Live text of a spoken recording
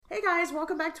guys,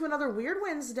 welcome back to another Weird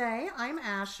Wednesday. I'm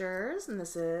Ashers, and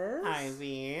this is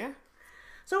Ivy.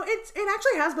 So it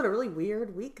actually has been a really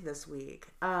weird week this week.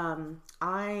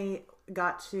 I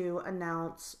got to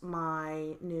announce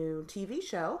my new TV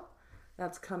show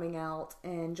that's coming out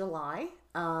in July.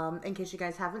 In case you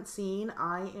guys haven't seen,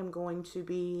 I am going to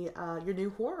be your new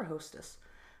horror hostess.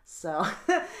 So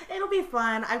it'll be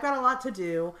fun. I've got a lot to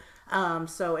do.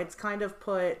 So it's kind of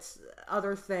put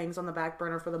other things on the back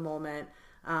burner for the moment.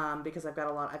 Because I've got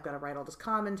to write all this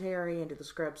commentary and do the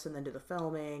scripts and then do the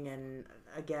filming. And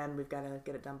again, we've got to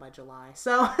get it done by July.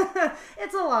 So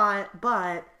it's a lot,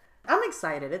 but I'm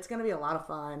excited. It's going to be a lot of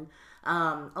fun.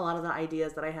 A lot of the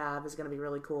ideas that I have is going to be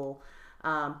really cool.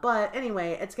 But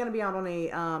anyway, it's going to be out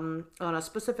on a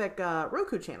specific,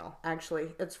 Roku channel, actually.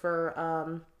 It's for,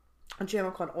 a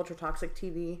channel called Ultra Toxic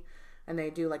TV. And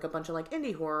they do like a bunch of like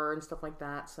indie horror and stuff like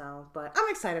that. So, but I'm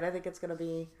excited. I think it's going to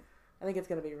be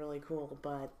really cool.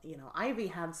 But, you know, Ivy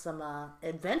had some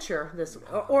adventure this,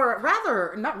 or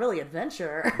rather, not really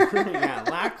adventure. Yeah,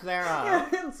 lack thereof.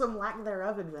 Yeah, some lack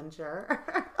thereof adventure.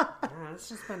 Yeah, it's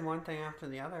just been one thing after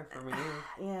the other for me.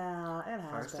 Yeah, it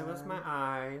has First been. it was my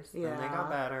eyes, then they got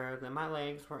better, then my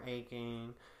legs were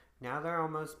aching, now they're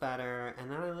almost better, and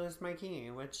then I lose my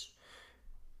key, which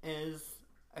is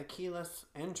a keyless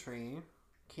entry,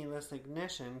 keyless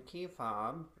ignition key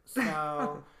fob,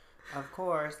 so... Of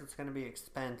course, it's going to be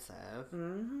expensive.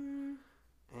 Mm-hmm.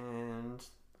 And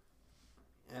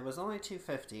it was only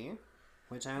 $250,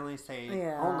 which I only say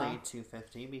only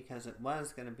 $250 because it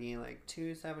was going to be like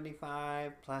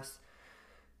 $275 plus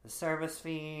the service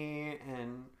fee,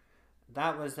 and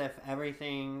that was if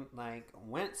everything like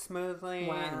went smoothly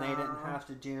and they didn't have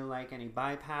to do like any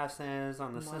bypasses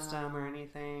on the system or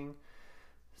anything.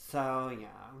 So yeah,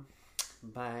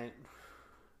 but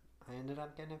I ended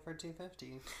up getting it for $250.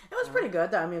 It was pretty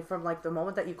good though. I mean, from like the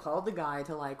moment that you called the guy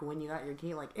to like when you got your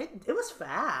key, like it was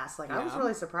fast. Like I was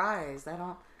really surprised.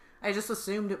 I just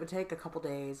assumed it would take a couple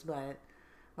days, but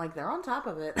like they're on top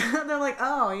of it. They're like,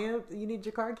 oh, you need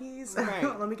your car keys? Right.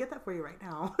 Let me get that for you right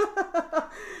now.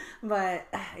 But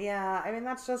yeah, I mean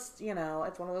that's just, you know,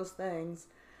 it's one of those things.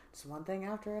 It's one thing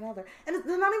after another. And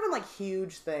they're not even like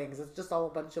huge things. It's just all a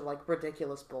bunch of like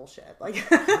ridiculous bullshit. Like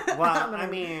well, I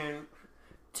mean,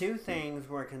 two things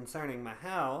were concerning my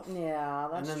health. Yeah,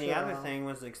 that's true. And then the other thing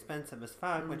was expensive as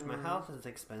fuck, which my health is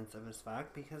expensive as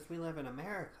fuck because we live in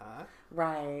America.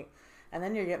 Right. And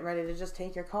then you're getting ready to just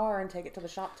take your car and take it to the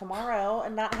shop tomorrow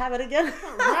and not have it again.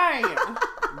 Right.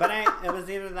 But it was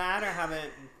either that or have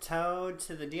it towed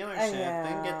to the dealership,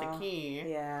 then get the key,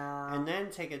 and then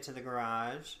take it to the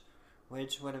garage,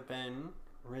 which would have been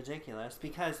ridiculous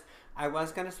because I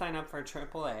was going to sign up for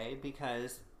AAA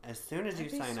because as soon as you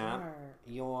sign up,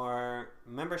 your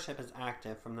membership is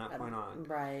active from that point on.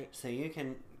 Right. So you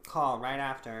can call right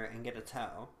after and get a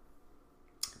tow.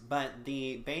 But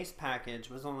the base package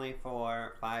was only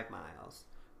for 5 miles.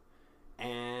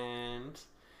 And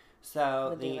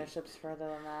so the dealership's further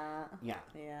than that? Yeah.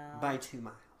 Yeah. By 2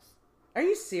 miles. Are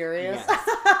you serious?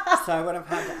 Yes. So I would have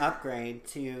had to upgrade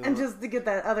to... And just to get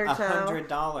that other tow?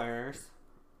 $100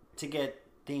 to get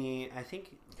the... I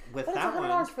think with but that one...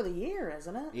 But it's $100 for the year,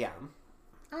 isn't it? Yeah.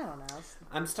 I don't know.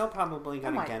 I'm still probably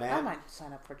going to get it. I might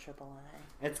sign up for AAA.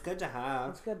 It's good to have.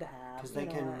 It's good to have. Because they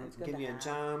can give you a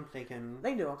jump. They can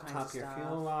do all kinds of top your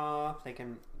fuel off. They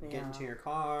can get into your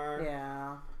car.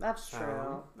 Yeah, that's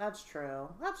true. That's true.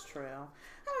 I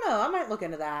don't know. I might look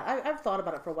into that. I've thought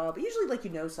about it for a while. But usually, like,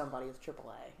 you know somebody with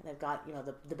AAA. And they've got, you know,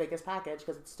 the biggest package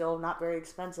because it's still not very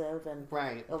expensive. And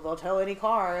they'll tow any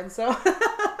car. And so...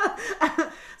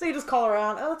 So you just call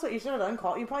around. Oh, that's what you should have done.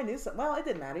 Call. You probably knew some. Well, it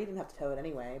didn't matter. You didn't have to tow it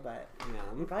anyway, but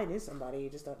you probably knew somebody. You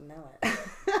just don't know it.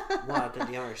 Well, at the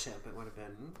dealership, it would have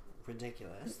been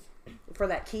ridiculous for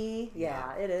that key.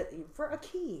 Yeah, it is for a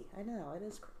key. I know it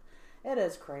is. It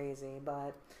is crazy,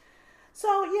 but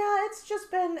so yeah, it's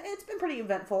been pretty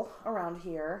eventful around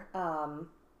here.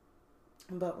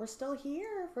 But we're still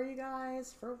here for you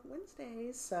guys for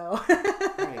Wednesdays, so...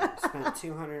 Right, spent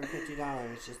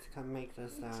 $250 just to come make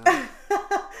this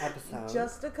episode.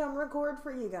 Just to come record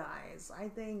for you guys. I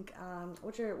think,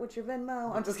 what's your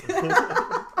Venmo? I'm just kidding.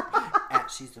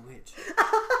 She's a witch.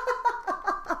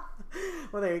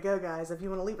 Well, there you go, guys. If you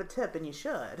want to leave a tip, and you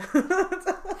should.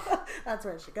 That's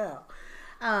where it should go.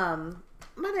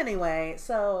 But anyway,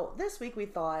 so this week we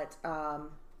thought,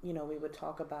 you know, we would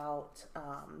talk about...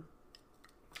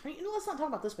 You know, let's not talk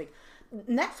about this week.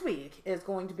 Next week is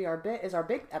going to be our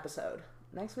big episode.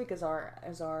 Next week is our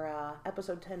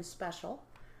episode 10 special,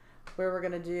 where we're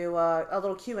going to do a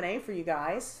little Q&A for you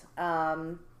guys.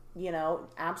 You know,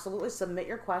 absolutely submit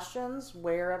your questions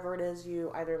wherever it is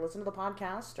you either listen to the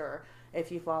podcast or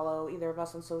If you follow either of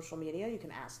us on social media, you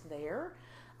can ask there.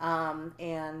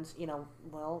 And,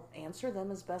 we'll answer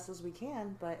them as best as we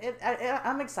can. But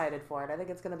I'm excited for it. I think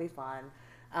it's going to be fun.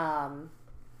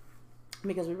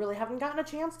 Because we really haven't gotten a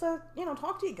chance to,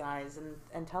 talk to you guys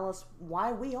and tell us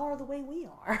why we are the way we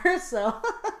are. So,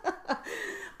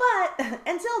 but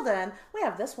until then, we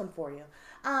have this one for you.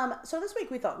 So this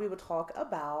week we thought we would talk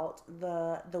about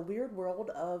the weird world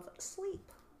of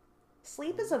sleep.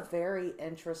 Sleep is a very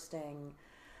interesting,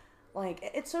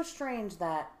 it's so strange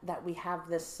that we have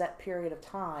this set period of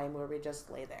time where we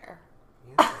just lay there.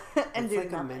 Yeah. And it's do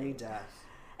like nothing. a mini death.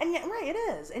 And yeah, right, it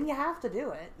is. And you have to do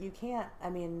it. You can't,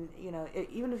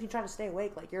 even if you try to stay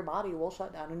awake, your body will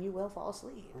shut down and you will fall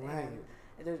asleep. Right.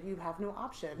 And you have no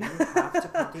option. You have to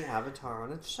put the avatar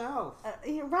on its shelf.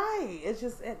 Right. It's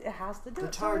just, it has to do the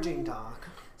it. charging dock.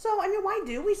 So, why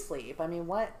do we sleep? Why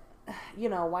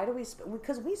do we,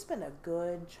 because we spend a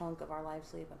good chunk of our life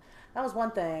sleeping. That was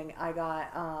one thing I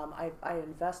got, I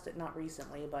invested, not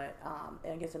recently, but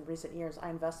I guess in recent years, I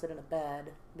invested in a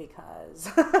bed because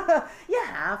you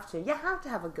have to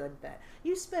have a good bed.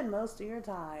 You spend most of your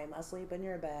time asleep in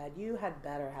your bed. You had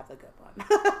better have the good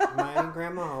one. My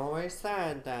grandma always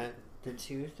said that the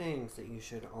two things that you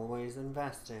should always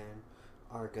invest in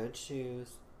are good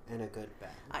shoes and a good bed.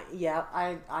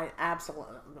 I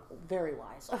absolutely, very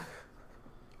wise.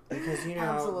 Because,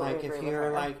 Absolutely if agree you're with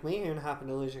her. like me and happen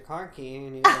to lose your car key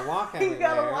and you gotta walk everywhere. You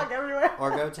gotta walk everywhere.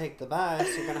 Or go take the bus,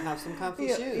 you're gonna have some comfy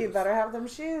shoes. You better have them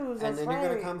shoes. And then right. you're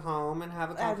gonna come home and have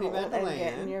a comfy bed to and lay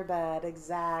get in in. your bed.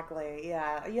 Exactly.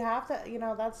 Yeah. You have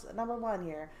to, that's number one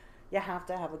here. You have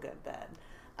to have a good bed.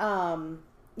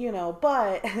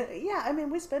 But yeah,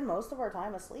 we spend most of our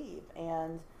time asleep,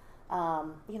 and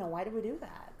why do we do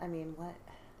that?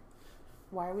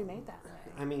 Why are we made that way?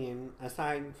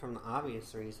 Aside from the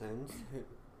obvious reasons,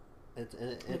 it's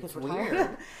we're weird.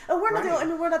 tired. We're not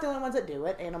Right. we're not the only ones that do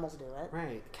it. Animals do it.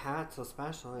 Right, cats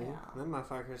especially. Yeah. Them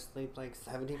motherfuckers sleep 75%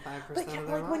 But of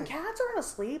their life. when cats aren't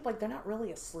asleep, they're not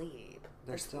really asleep.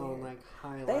 They're It's still weird.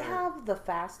 high alert. They have the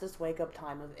fastest wake up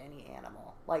time of any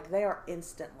animal. They are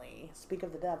instantly. Speak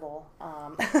of the devil.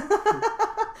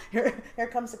 Here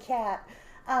comes a cat.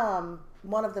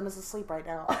 One of them is asleep right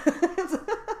now.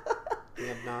 The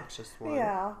obnoxious one.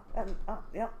 Yeah.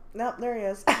 Yep. Nope, there he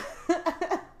is.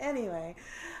 Anyway.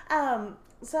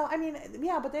 So,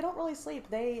 but they don't really sleep.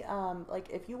 They,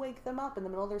 if you wake them up in the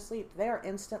middle of their sleep, they are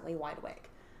instantly wide awake.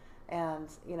 And,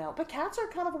 but cats are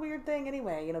kind of a weird thing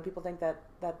anyway. People think that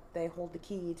they hold the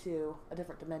key to a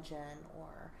different dimension,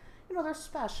 or, they're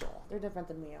special. They're different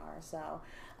than we are. So,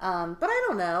 but I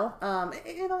don't know.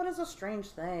 It is a strange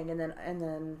thing. And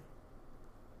then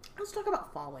let's talk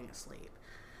about falling asleep.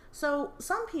 So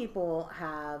some people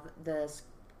have this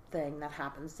thing that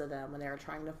happens to them when they're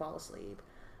trying to fall asleep.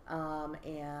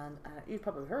 And you've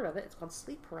probably heard of it. It's called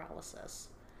sleep paralysis.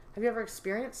 Have you ever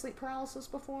experienced sleep paralysis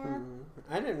before?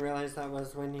 I didn't realize that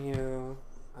was when you,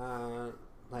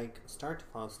 start to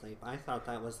fall asleep. I thought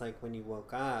that was when you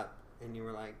woke up and you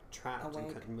were, trapped Awake.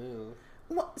 and couldn't move.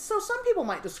 Well, so some people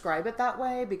might describe it that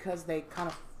way because they kind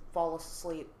of fall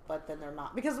asleep, but then they're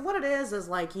not. Because what it is It's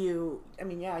you're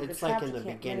trapped, in the you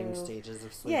can't beginning move. stages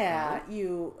of sleep. Yeah, right?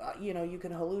 you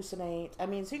can hallucinate.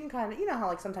 So you can kind of,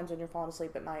 how sometimes when you're falling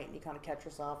asleep at night and you kind of catch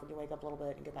yourself and you wake up a little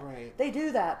bit and get back. Right. They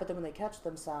do that, but then when they catch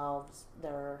themselves,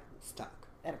 they're Stuck.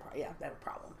 they have a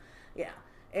problem. Yeah.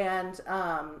 And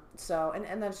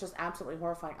and that's just absolutely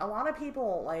horrifying. A lot of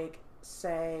people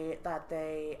say that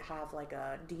they have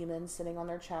a demon sitting on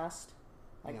their chest,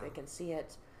 they can see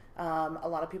it. A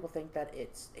lot of people think that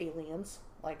it's aliens.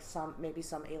 Some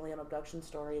alien abduction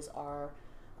stories are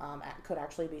could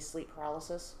actually be sleep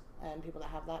paralysis, and people that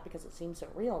have that because it seems so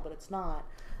real, but it's not.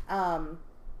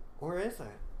 Or is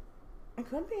it? It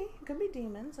could be. It could be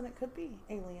demons, and it could be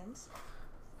aliens.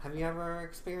 Have you ever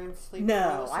experienced sleep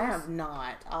No, paralysis? I have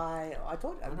not. I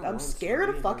told you, I don't I'm want scared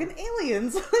to of fucking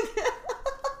aliens.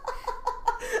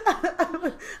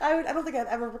 I don't think I'd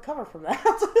ever recover from that.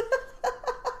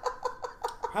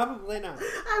 Probably not.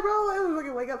 I would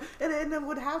fucking wake up, and it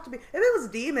would have to be, if it was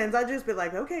demons, I'd just be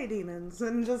like, okay, demons,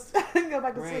 and just go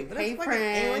back to sleep. But Hey, if it's fucking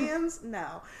friend. aliens,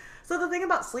 no. So the thing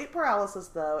about sleep paralysis,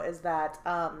 though, is that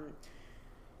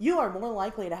you are more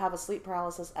likely to have a sleep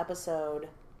paralysis episode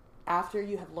after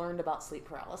you have learned about sleep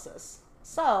paralysis.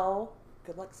 So,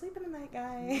 good luck sleeping tonight,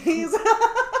 guys.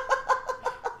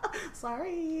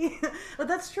 Sorry. But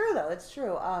that's true, though. It's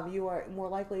true. You are more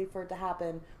likely for it to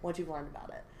happen once you've learned about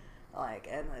it.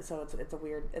 And so it's a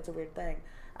weird thing.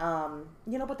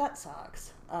 But that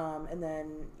sucks. And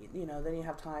then then you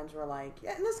have times where and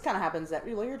this kind of happens that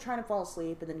you're trying to fall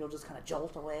asleep and then you'll just kind of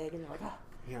jolt awake and you're like, oh,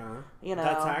 Yeah. You know,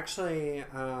 that's actually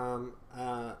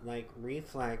like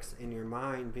reflex in your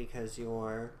mind because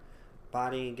your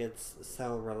body gets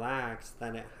so relaxed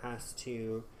that it has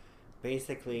to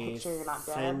basically make sure you're not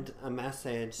send dead. a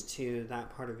message to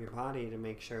that part of your body to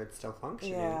make sure it's still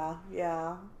functioning.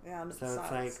 Yeah. So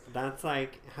it's like, that's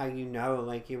like how you know,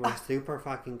 like you were super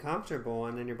fucking comfortable,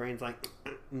 and then your brain's like,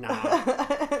 nah.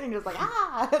 And you're just like,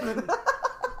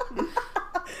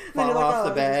 Fall off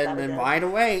the bed and then wide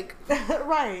awake.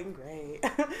 Right, great.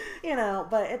 You know,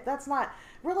 but that's not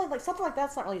really, like, something like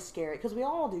that's not really scary because we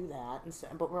all do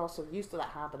that, but we're also used to that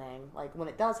happening. Like, when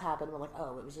it does happen, we're like,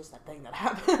 oh, it was just that thing that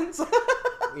happens.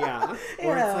 Yeah.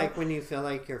 Or it's like when you feel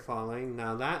like you're falling.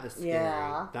 Now that is scary.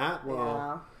 Yeah. That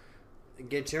will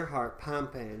get your heart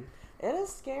pumping. It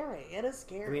is scary. It is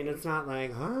scary. I mean, it's not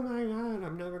like, oh my God,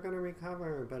 I'm never going to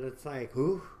recover. But it's like,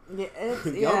 ooh. Yeah,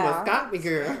 you almost got me,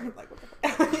 girl.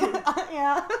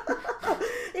 Yeah.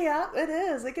 Yeah, it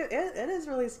is. It is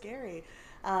really scary.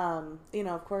 You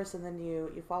know, of course, and then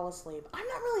you fall asleep. I'm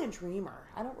not really a dreamer.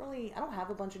 I don't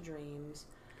have a bunch of dreams.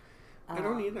 I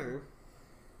don't either.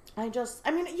 I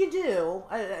mean, you do.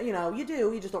 You know, you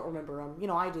do. You just don't remember them. You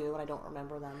know, I do, and I don't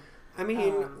remember them. I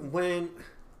mean,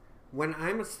 when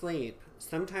I'm asleep,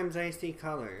 sometimes I see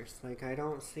colors. Like, I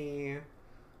don't see...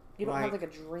 You don't have, like, a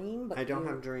dream? But I don't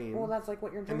have dreams. Well, that's, like,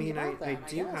 what you're dreaming about, then. I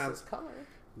do have color.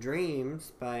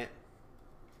 Dreams, but,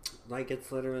 like,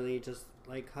 it's literally just,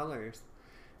 like, colors.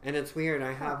 And it's weird.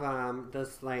 I have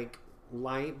this, like,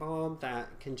 light bulb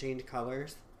that can change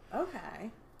colors.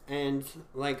 Okay. And,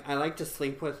 like, I like to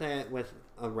sleep with it with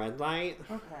a red light.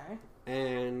 Okay.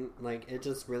 And, like, it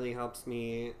just really helps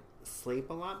me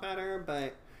sleep a lot better.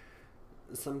 But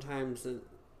sometimes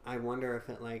I wonder if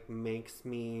it, like, makes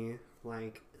me,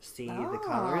 like, see the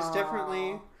colors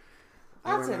differently.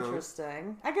 That's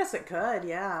interesting. I guess it could,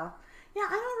 yeah. Yeah, I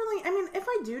don't really... I mean, if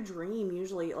I do dream,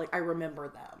 usually, like, I remember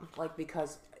them. Like,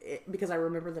 because I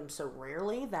remember them so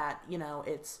rarely that, you know,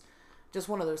 it's... just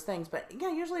one of those things. But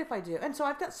yeah, usually if I do, and so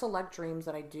I've got select dreams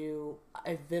that I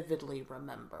vividly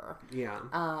remember. Yeah.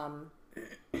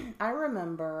 I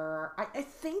remember, I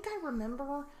think I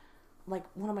remember like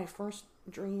one of my first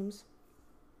dreams,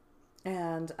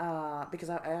 and because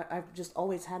I've just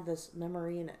always had this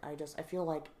memory, and I feel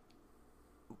like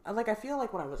when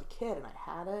I was a kid and I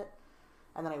had it,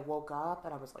 and then I woke up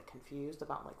and I was like confused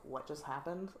about like what just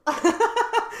happened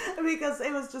because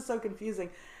it was just so confusing.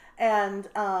 And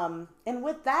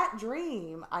with that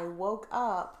dream, I woke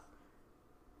up,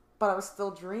 but I was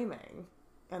still dreaming.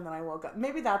 And then I woke up.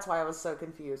 Maybe that's why I was so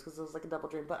confused, because it was like a double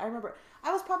dream. But I remember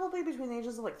I was probably between the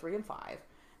ages of like 3 and 5.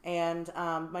 And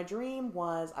my dream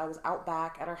was I was out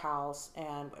back at our house,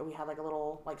 and we had like a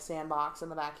little like sandbox in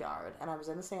the backyard. And I was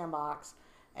in the sandbox,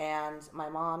 and my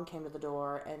mom came to the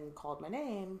door and called my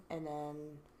name. And then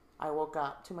I woke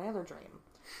up to my other dream.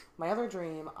 My other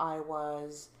dream, I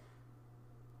was...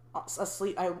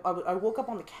 asleep. I woke up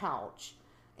on the couch,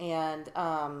 and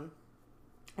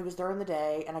it was during the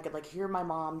day, and I could like hear my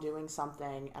mom doing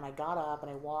something, and I got up and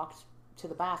I walked to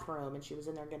the bathroom, and she was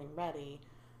in there getting ready,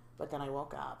 but then I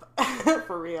woke up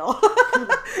for real.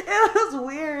 It was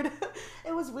weird.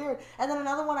 It was weird. And then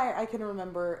another one I can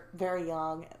remember very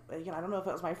young. You know, I don't know if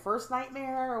it was my first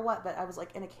nightmare or what, but I was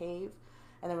like in a cave,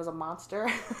 and there was a monster,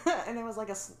 and it was like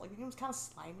he was kind of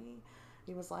slimy.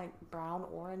 He was like brown,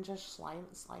 orangish,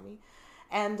 slimy.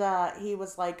 And he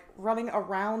was like running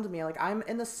around me. Like I'm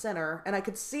in the center, and I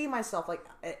could see myself like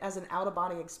as an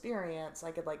out-of-body experience.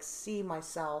 I could like see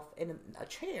myself in a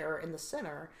chair in the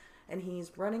center, and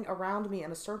he's running around me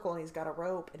in a circle, and he's got a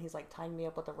rope, and he's like tying me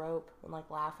up with a rope and like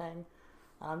laughing.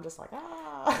 And I'm just like,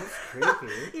 ah. That's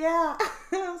creepy. Yeah.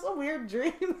 It was a weird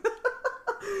dream.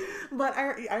 But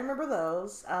I remember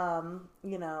those,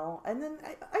 you know, and then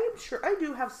I am sure I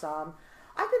do have some.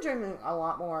 I've been dreaming a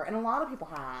lot more, and a lot of people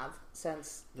have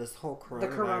since this whole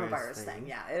coronavirus thing.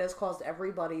 Yeah, it has caused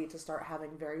everybody to start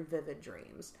having very vivid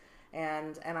dreams,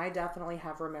 and I definitely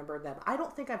have remembered them. I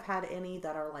don't think I've had any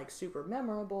that are like super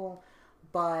memorable,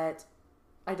 but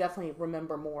I definitely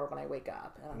remember more when I wake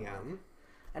up. And yeah. Like,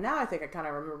 and now I think I kind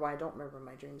of remember why I don't remember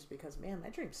my dreams, because man, my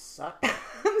dreams suck.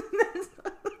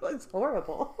 It's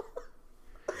horrible.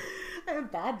 I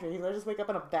have bad dreams. I just wake up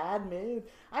in a bad mood.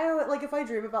 I know, like, if I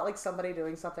dream about, like, somebody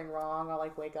doing something wrong, I'll,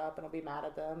 like, wake up and I'll be mad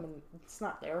at them, and it's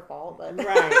not their fault, but...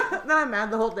 Right. Then I'm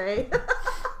mad the whole day.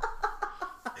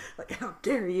 Like, how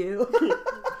dare you?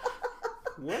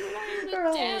 What did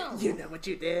I do? You know what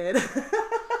you did.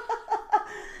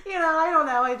 You know, I don't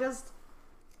know. I just...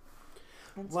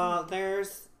 Well,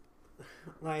 there's,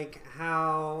 like,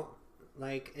 how...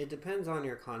 Like, it depends on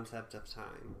your concept of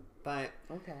time, but...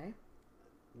 Okay.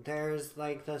 There's,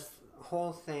 like, this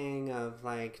whole thing of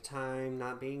like time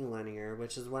not being linear,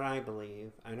 which is what I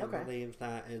believe. I don't believe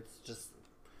that it's just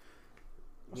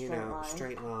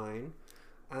straight line.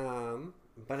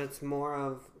 But it's more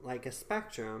of like a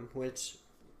spectrum, which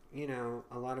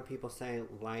a lot of people say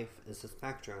life is a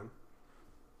spectrum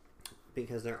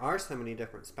because there are so many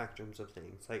different spectrums of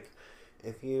things. Like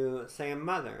if you say a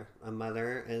mother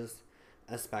is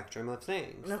a spectrum of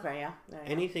things. Okay, yeah.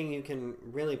 Anything you can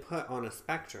really put on a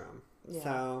spectrum. Yeah.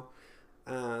 So,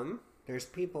 there's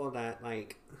people that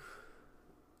like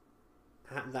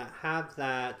that have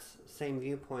that same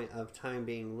viewpoint of time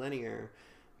being linear,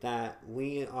 that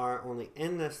we are only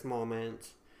in this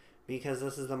moment because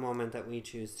this is the moment that we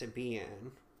choose to be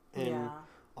in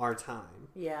our time.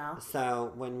 Yeah.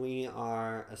 So when we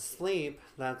are asleep,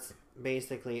 that's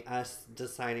basically us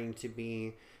deciding to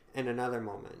be in another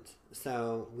moment.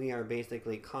 So we are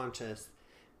basically conscious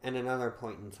in another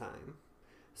point in time.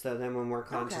 So then when we're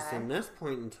conscious in this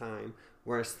point in time,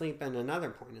 we're asleep in another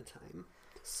point in time.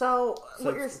 So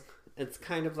it's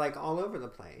kind of like all over the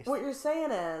place. What you're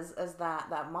saying is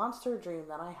that monster dream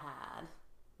that I had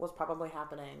was probably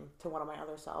happening to one of my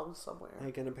other selves somewhere.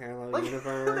 Like in a parallel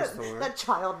universe or... That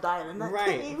child died in that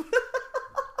cave.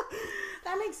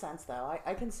 That makes sense though.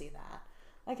 I can see that.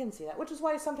 I can see that. Which is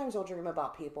why sometimes you'll dream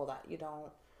about people that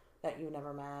you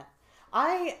never met.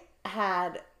 I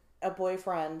had a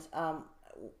boyfriend, I've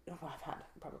had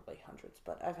probably hundreds,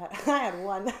 but I had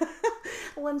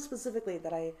one specifically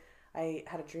that I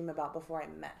had a dream about before I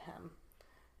met him.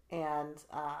 And,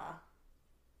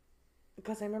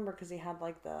 because I remember, because he had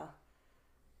like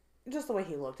just the way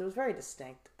he looked, it was very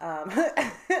distinct.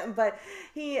 But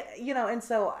he, and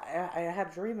so I had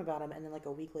a dream about him, and then like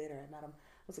a week later I met him.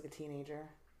 I was like a teenager.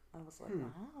 I was like,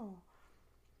 wow.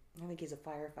 I think he's a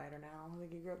firefighter now. I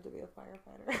think he grew up to be a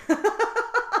firefighter.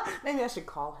 Maybe I should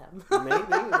call him. Maybe,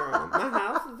 girl. My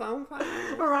house is on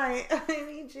fire. Right. I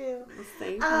need you.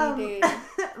 Save me, Daddy.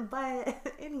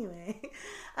 But anyway,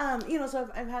 so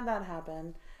I've had that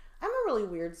happen. I'm a really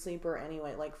weird sleeper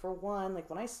anyway. Like, for one, like,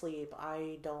 when I sleep,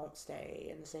 I don't stay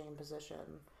in the same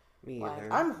position. Me like,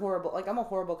 either. I'm horrible. Like, I'm a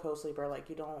horrible co-sleeper. Like,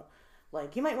 you don't...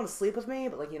 Like, you might want to sleep with me,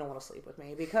 but, like, you don't want to sleep with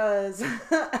me because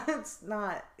it's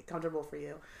not comfortable for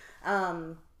you.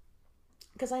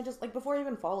 Because I just, like, before I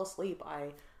even fall asleep, I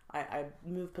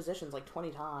move positions, like,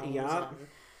 20 times. Yeah.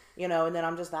 And then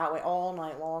I'm just that way all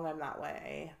night long. I'm that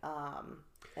way.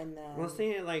 And then... Well,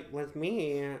 see, like, with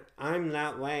me, I'm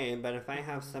that way, but if I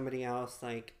have somebody else,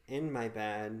 like, in my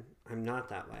bed, I'm not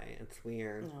that way. It's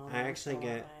weird. No, I actually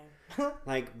get...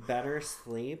 like better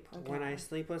sleep when I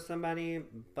sleep with somebody,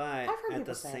 but at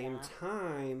the same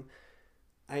time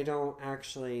I don't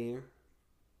actually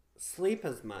sleep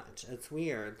as much. It's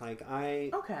weird. Like I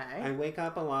wake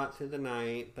up a lot through the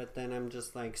night, but then I'm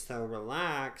just like so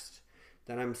relaxed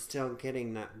that I'm still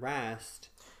getting that rest.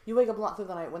 You wake up a lot through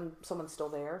the night when someone's still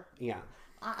there? Yeah.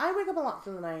 I wake up a lot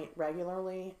through the night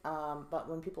regularly, but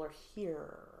when people are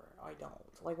here, I don't.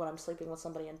 Like when I'm sleeping with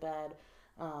somebody in bed,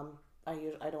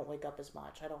 I don't wake up as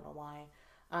much. I don't know why.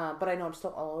 But I know I'm still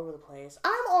all over the place.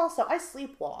 I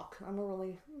sleepwalk. I'm a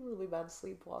really, really bad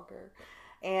sleepwalker.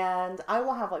 And I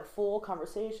will have like full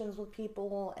conversations with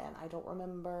people and I don't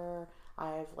remember.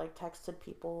 I've like texted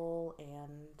people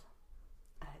and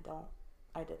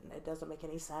I didn't. It doesn't make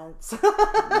any sense.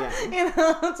 Yeah.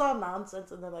 It's all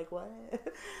nonsense and they're like, what?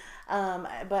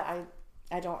 But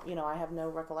I don't, I have no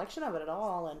recollection of it at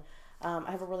all. And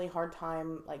I have a really hard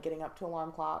time like getting up to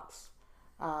alarm clocks.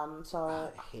 So I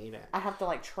hate it. I have to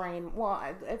like train. Well,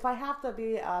 if I have to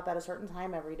be up at a certain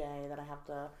time every day, then I have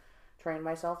to train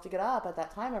myself to get up at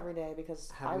that time every day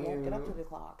because I won't get up to the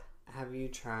clock. Have you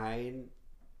tried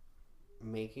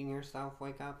making yourself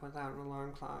wake up without an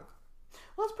alarm clock?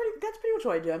 Well, that's pretty much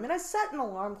what I do. I mean, I set an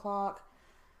alarm clock,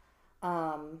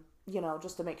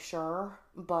 just to make sure,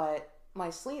 but my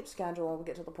sleep schedule will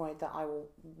get to the point that I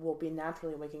will be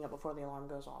naturally waking up before the alarm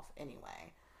goes off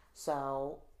anyway.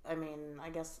 So, I mean, I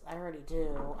guess I already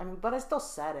do. I mean, but I still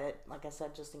set it, like I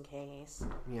said, just in case.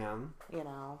 Yeah.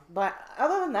 But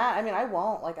other than that, I mean, I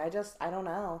won't. Like, I don't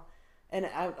know. And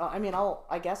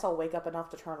I guess I'll wake up enough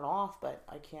to turn it off, but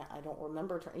I don't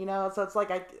remember, so it's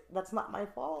like, that's not my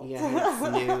fault. Yeah,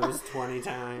 snooze 20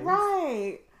 times.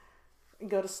 Right.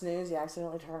 Go to snooze, you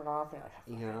accidentally turn it off, and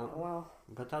you're like, yeah. Well.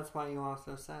 But that's why you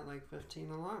also set like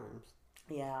 15 alarms.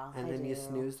 Yeah. And then you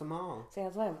snooze them all. See,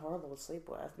 that's why I'm horrible to sleep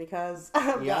with, because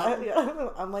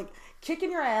I'm like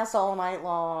kicking your ass all night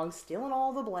long, stealing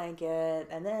all the blanket,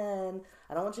 and then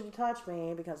I don't want you to touch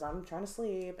me because I'm trying to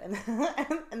sleep, and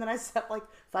then I set like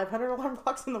 500 alarm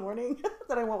clocks in the morning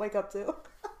that I won't wake up to.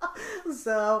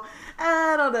 So,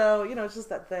 I don't know. It's just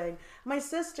that thing. My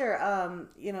sister,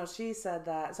 she said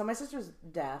that. So my sister's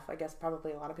deaf. I guess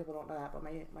probably a lot of people don't know that, but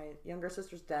my younger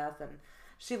sister's deaf, and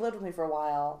she lived with me for a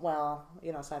while. Well,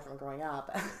 aside from growing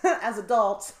up, as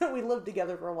adults, we lived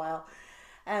together for a while.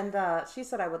 And she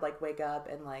said I would like wake up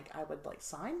and like I would like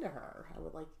sign to her. I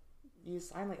would like use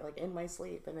sign like in my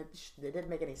sleep, and it didn't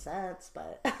make any sense,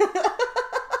 but.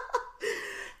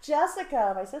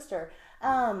 Jessica, my sister,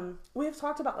 we have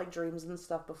talked about like dreams and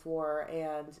stuff before,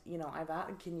 and I've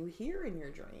asked, can you hear in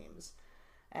your dreams?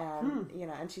 And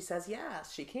and she says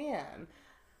yes, she can.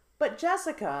 But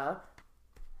Jessica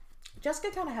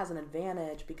kind of has an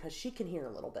advantage because she can hear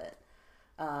a little bit.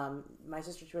 My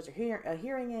sister, she wears a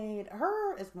hearing aid.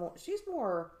 She's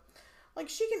more like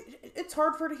she can. It's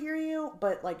hard for her to hear you,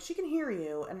 but like she can hear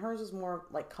you, and hers is more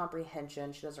like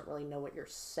comprehension. She doesn't really know what you're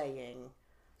saying.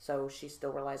 So she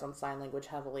still relies on sign language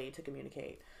heavily to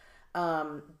communicate.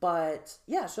 But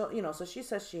yeah, so she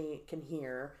says she can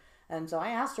hear. And so I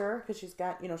asked her, because she's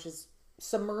got, she's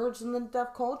submerged in the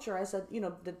deaf culture. I said,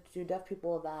 do deaf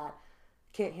people that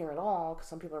can't hear at all, because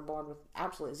some people are born with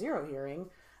absolutely zero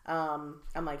hearing. I'm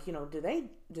like, do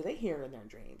they hear in their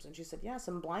dreams? And she said, yes,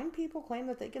 and blind people claim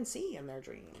that they can see in their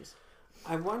dreams.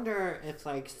 I wonder if,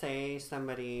 like, say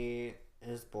somebody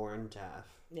is born deaf.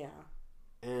 Yeah.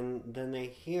 And then they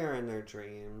hear in their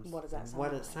dreams what does that sound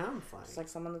what like? It sounds like. It's like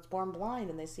someone that's born blind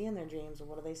and they see in their dreams, and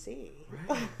what do they see?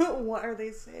 Right. What are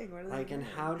they seeing? What are they like, and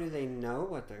how do they know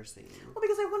what they're seeing? Well,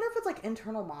 because I wonder if it's like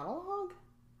internal monologue.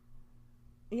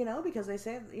 Because they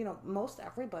say, most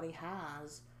everybody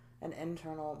has an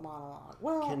internal monologue.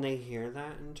 Well, can they hear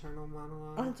that internal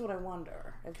monologue? That's what I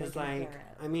wonder. Because, like, hear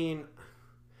it. I mean,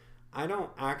 I don't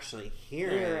actually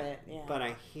hear it, yeah. But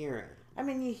I hear it. I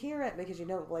mean, you hear it because you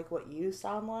know, like, what you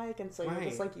sound like, and so you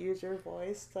just, like, use your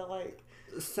voice to, like,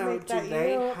 so make do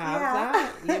they have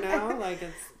that? Like,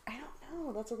 it's... I don't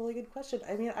know. That's a really good question.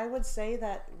 I mean, I would say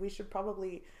that we should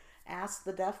probably ask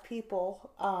the deaf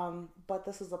people, but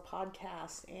this is a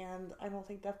podcast, and I don't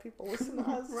think deaf people listen to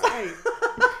us. Right.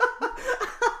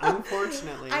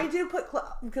 Unfortunately. I do put,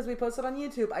 because we post it on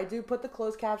YouTube, I do put the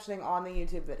closed captioning on the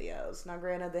YouTube videos. Now,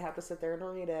 granted, they have to sit there and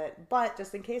read it, but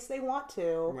just in case they want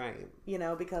to. Right.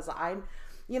 Because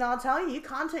I'll tell you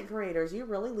content creators, you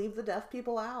really leave the deaf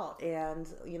people out. And,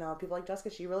 people like Jessica,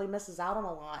 she really misses out on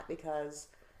a lot because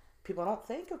people don't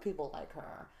think of people like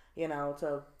her,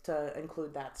 to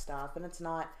include that stuff. And it's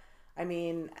not... I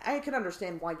mean, I can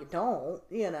understand why you don't,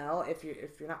 if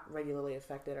you're not regularly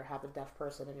affected or have a deaf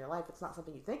person in your life, it's not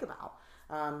something you think about.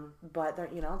 But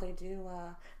they do,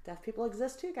 deaf people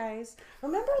exist too, guys.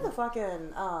 Remember the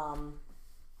fucking,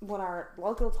 when our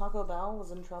local Taco Bell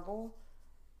was in trouble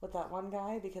with that one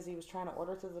guy because he was trying to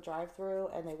order through the drive-thru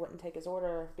and they wouldn't take his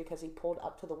order because he pulled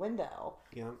up to the window.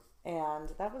 Yeah. And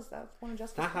that's one of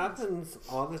Jessica's That friends. happens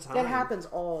all the time. That happens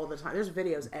all the time. There's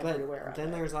videos everywhere. But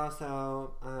then there's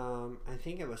also, I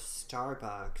think it was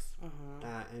Starbucks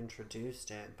that introduced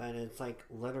it. But it's like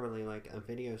literally like a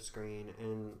video screen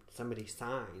and somebody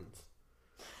signs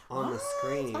on the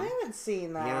screen. I haven't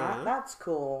seen that. Yeah. That's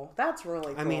cool. That's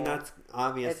really cool. I mean, that's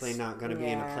obviously not going to be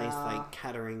in a place like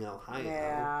Kettering, Ohio.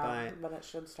 Yeah, but it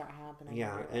should start happening. Yeah,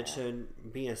 everywhere. it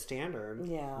should be a standard.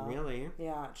 Yeah. Really.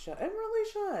 Yeah, it should. It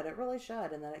really should. It really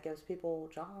should. And then it gives people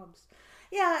jobs.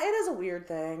 Yeah, it is a weird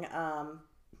thing.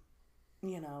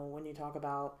 When you talk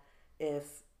about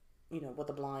what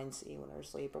the blind see when they're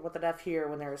asleep or what the deaf hear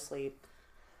when they're asleep.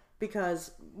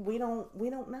 Because we don't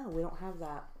know. We don't have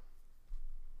that.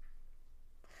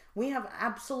 We have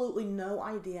absolutely no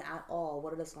idea at all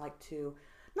what it is like to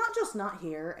not just not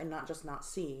hear and not just not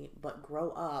see, but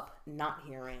grow up not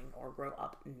hearing or grow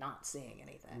up not seeing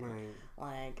anything.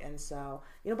 Right. And so,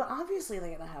 but obviously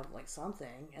they're going to have like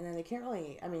something, and then they can't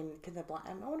really, I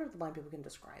wonder if the blind people can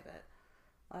describe it.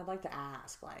 I'd like to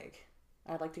ask,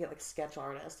 I'd like to get like sketch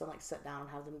artists and like sit down and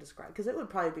have them describe, because it would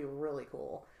probably be really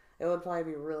cool. It would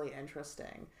probably be really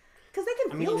interesting. Because they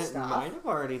can feel stuff. It might have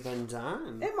already been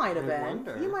done. It might have been.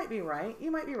 Wonder. You might be right.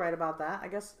 You might be right about that. I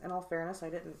guess, in all fairness, I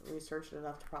didn't research it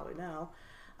enough to probably know.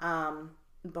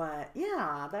 But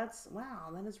yeah, that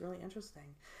is really interesting.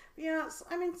 Yeah,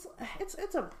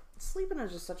 sleeping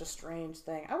is just such a strange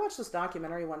thing. I watched this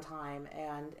documentary one time,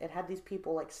 and it had these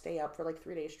people like stay up for like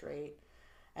 3 days straight,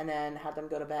 and then had them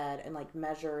go to bed and like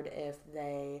measured if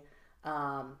they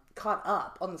caught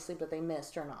up on the sleep that they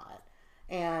missed or not.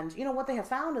 And, what they have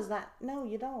found is that, no,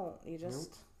 you don't. You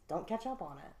just don't catch up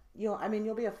on it.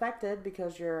 You'll be affected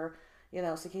because your,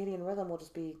 circadian rhythm will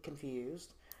just be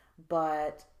confused.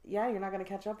 But, yeah, you're not going to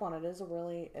catch up on it. It's a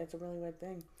really weird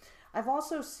thing. I've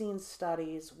also seen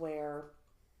studies where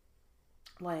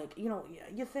like,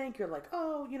 you think you're like,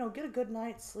 oh, get a good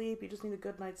night's sleep. You just need a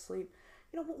good night's sleep.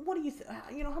 What do you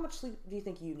how much sleep do you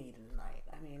think you need in a night?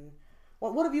 I mean,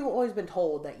 what have you always been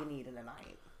told that you need in a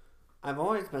night? I've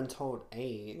always been told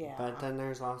 8, but then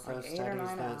there's also like studies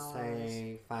that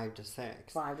say 5 to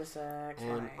 6. 5 to 6,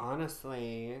 and right.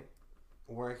 honestly,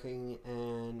 working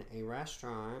in a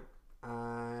restaurant,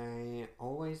 I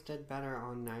always did better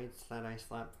on nights that I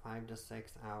slept 5 to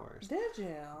 6 hours. Did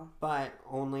you? But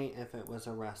only if it was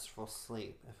a restful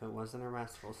sleep. If it wasn't a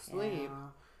restful sleep,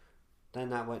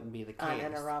 then that wouldn't be the case.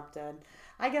 Uninterrupted.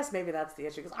 I guess maybe that's the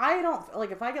issue, because I don't,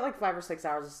 like, if I get like 5 or 6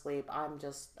 hours of sleep, I'm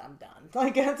done.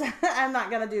 Like, I'm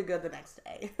not gonna do good the next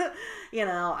day.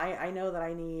 I know that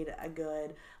I need a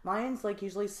good, mine's like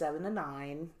usually 7 to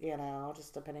 9,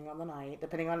 just depending on the night,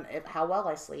 depending on how well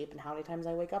I sleep and how many times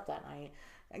I wake up that night.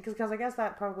 Because I guess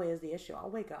that probably is the issue. I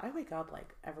wake up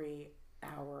like every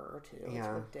hour or two.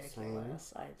 Yeah, it's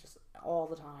ridiculous. Same. All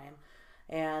the time.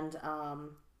 And,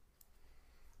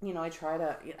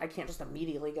 I can't just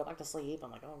immediately go back to sleep.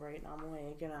 I'm like, oh, great, now I'm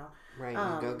awake, Right,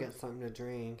 you go get something to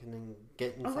drink and then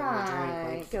getting something to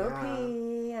drink. Like, go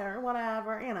pee or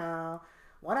whatever,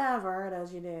 whatever it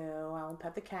is you do. I'll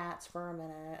pet the cats for a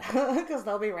minute because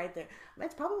they'll be right there.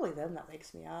 It's probably them that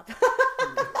wakes me up.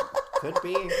 Could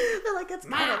be. They're like, it's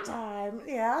cuddle time.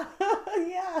 Yeah.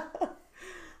 Yeah.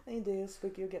 They do.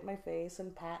 Spooky will get my face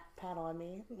and pat on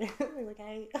me. They're like,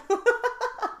 hey.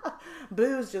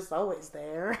 Boo's just always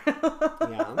there.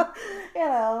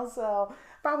 Yeah. So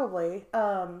probably.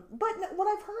 But what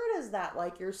I've heard is that,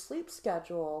 like, your sleep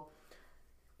schedule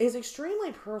is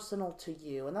extremely personal to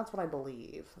you, and that's what I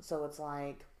believe. So it's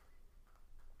like,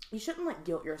 you shouldn't, like,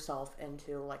 guilt yourself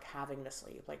into, like, having to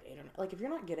sleep, like, 8 or 9. Like, if you're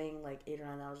not getting, like, 8 or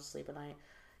 9 hours of sleep a night,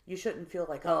 you shouldn't feel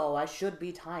like, oh, I should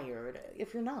be tired,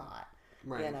 if you're not.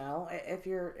 Right. If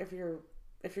you're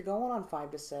going on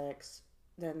 5 to 6,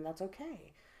 then that's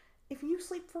okay. If you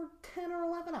sleep for 10 or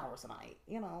 11 hours a night,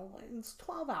 it's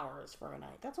 12 hours for a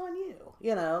night. That's on you.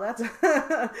 That's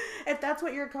if that's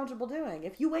what you're comfortable doing.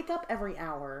 If you wake up every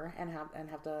hour and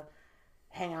have to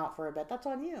hang out for a bit, that's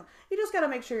on you. You just got to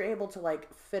make sure you're able to,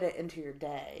 like, fit it into your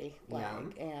day,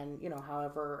 and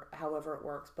however it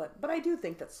works. But I do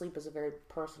think that sleep is a very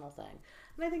personal thing,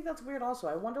 and I think that's weird. Also,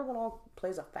 I wonder what all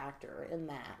plays a factor in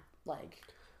that, like.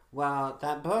 Well,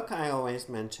 that book I always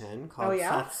mention called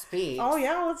Seth Speaks. Oh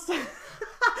yeah,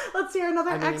 let's hear another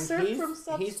excerpt from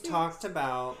Seth Speaks. He's talked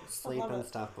about sleep and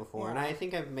stuff before, and I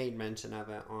think I've made mention of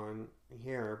it on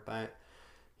here, but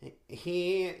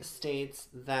he states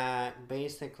that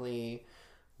basically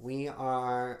we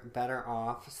are better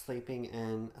off sleeping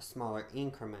in smaller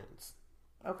increments.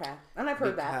 Okay, and I've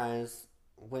heard that. Because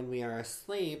when we are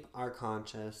asleep, our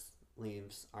conscious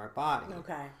leaves our body.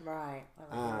 Okay, right.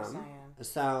 I like what you're saying.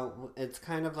 So it's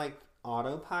kind of like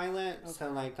autopilot. Okay.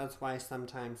 So, like, that's why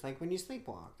sometimes, like, when you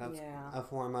sleepwalk, that's a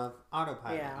form of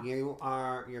autopilot. Yeah.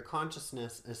 Your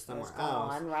consciousness is somewhere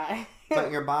else. Right.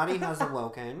 But your body has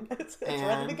awoken. it's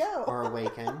ready to go. Or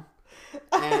awakened.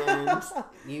 And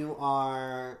you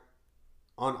are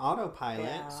on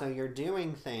autopilot. So you're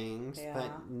doing things,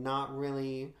 but not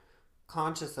really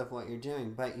conscious of what you're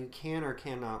doing, but you can or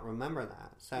cannot remember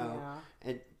that. So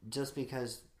it just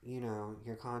because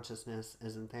your consciousness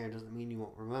isn't there doesn't mean you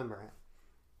won't remember it.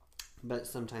 But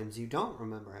sometimes you don't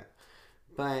remember it.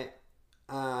 But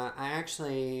I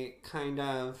actually kind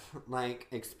of, like,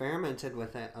 experimented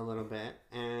with it a little bit,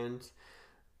 and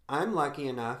I'm lucky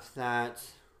enough that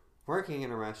working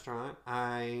in a restaurant,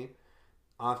 I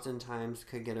oftentimes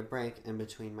could get a break in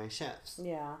between my shifts.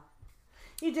 Yeah.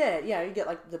 You did, yeah. You get,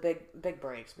 like, the big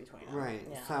breaks between them. Right.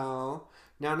 Yeah. So,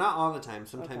 now, not all the time.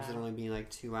 Sometimes it'll only be,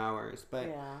 like, 2 hours. But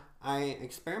I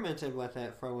experimented with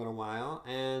it for a little while,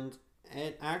 and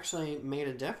it actually made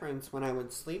a difference when I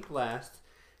would sleep less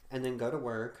and then go to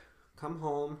work, come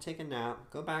home, take a nap,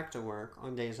 go back to work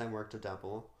on days I worked a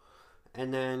double.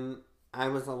 And then I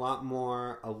was a lot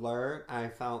more alert. I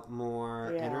felt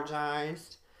more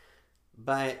energized.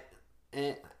 But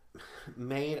it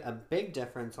made a big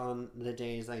difference on the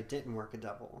days I didn't work a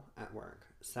double at work.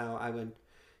 So I would,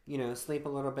 sleep a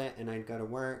little bit, and I'd go to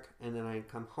work, and then I'd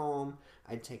come home,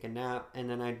 I'd take a nap, and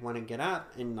then I'd want to get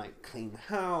up and, like, clean the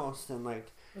house and,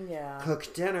 like,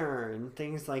 cook dinner and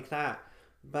things like that.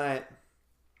 But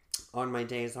on my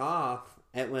days off,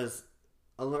 it was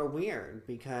a little weird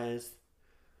because,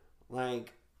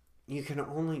 like, you can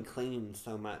only clean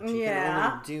so much. You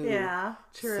can only do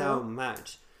so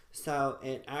much. So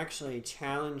it actually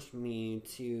challenged me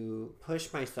to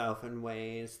push myself in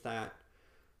ways that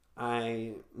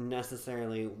I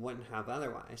necessarily wouldn't have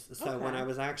otherwise. So when I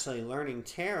was actually learning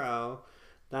tarot,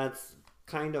 that's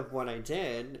kind of what I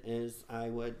did, is I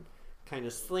would kind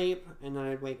of sleep, and then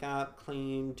I'd wake up,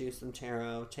 clean, do some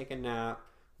tarot, take a nap,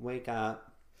 wake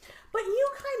up. But you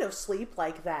kind of sleep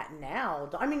like that now.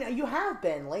 I mean, you have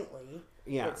been lately.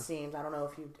 Yeah. It seems. I don't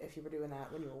know if you were doing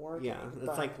that when you were working. Yeah.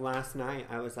 It's like last night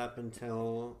I was up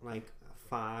until like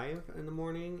 5 in the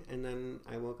morning, and then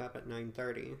I woke up at 9:30.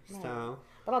 Right. So.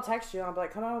 But I'll text you and I'll be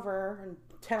like, come over, and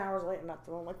 10 hours later,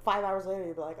 like 5 hours later,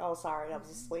 you'll be like, oh, sorry, I was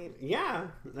asleep. Yeah,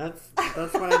 that's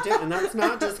what I do, and that's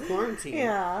not just quarantine.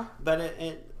 Yeah. But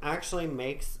it actually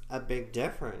makes a big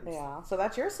difference. Yeah. So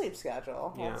that's your sleep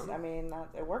schedule. I mean,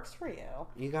 it works for you.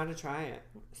 You got to try it.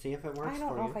 See if it works for you. I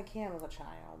don't know if I can with a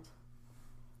child.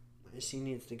 She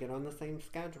needs to get on the same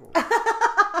schedule.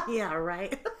 Yeah,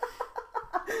 right.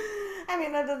 I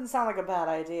mean, that doesn't sound like a bad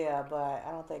idea, but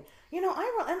I don't think... and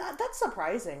that's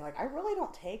surprising. Like, I really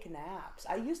don't take naps.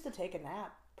 I used to take a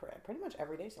nap pretty much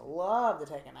every day, so I love to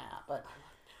take a nap. But,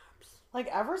 like,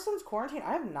 ever since quarantine,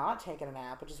 I have not taken a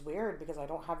nap, which is weird because I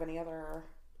don't have any other...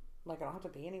 Like, I don't have to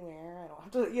be anywhere. I don't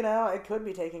have to, I could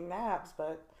be taking naps,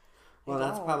 but... Well,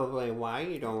 that's probably why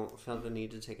you don't feel the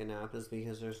need to take a nap, is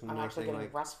because there's nothing,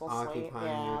 like,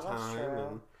 occupying your time.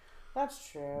 And... That's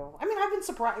true. I mean, I've been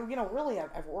surprised. Really,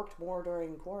 I've worked more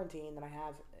during quarantine than I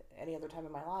have any other time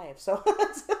in my life. So,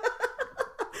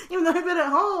 even though I've been at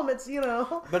home, it's,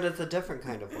 But it's a different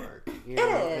kind of work. It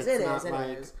is.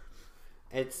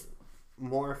 It's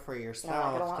more for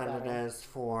yourself than it is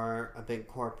for a big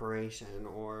corporation,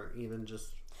 or even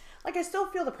just... Like, I still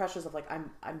feel the pressures of, like,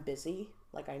 I'm busy.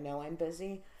 Like, I know I'm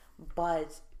busy.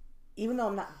 But even though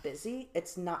I'm not busy,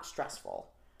 it's not stressful,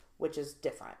 which is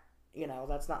different.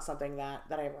 That's not something that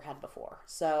I ever had before.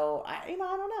 So I don't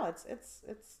know. It's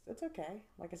okay.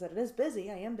 Like I said, it is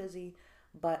busy. I am busy,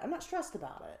 but I'm not stressed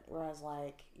about it. Whereas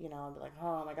like, I'd be like,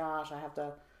 oh my gosh, I have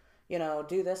to,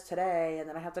 do this today, and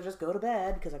then I have to just go to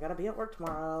bed because I got to be at work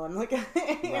tomorrow. And like, I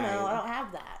don't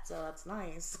have that. So that's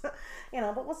nice. But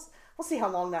we'll see how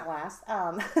long that lasts.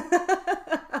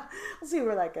 We'll see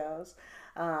where that goes.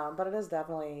 But it is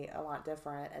definitely a lot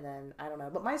different. And then I don't know,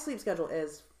 but my sleep schedule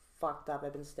is fucked up.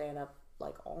 I've been staying up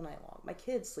like all night long. My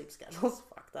kid's sleep schedule's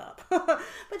fucked up.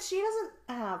 But she doesn't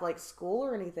have like school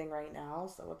or anything right now,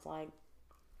 so it's like,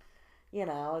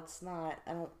 it's not,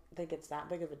 I don't think it's that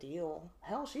big of a deal.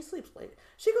 Hell, she sleeps late.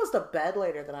 She goes to bed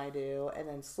later than I do and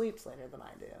then sleeps later than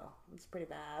I do. It's pretty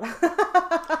bad.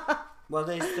 Well,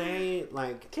 they say,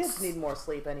 like... Kids need more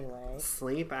sleep anyway.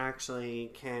 Sleep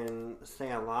actually can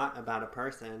say a lot about a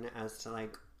person as to,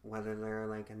 like, whether they're,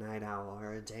 like, a night owl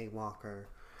or a day walker.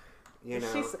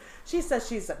 She says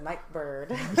she's a night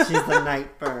bird. She's a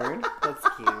night bird. That's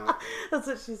cute. That's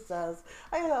what she says.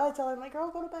 I tell her, my girl,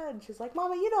 go to bed. She's like,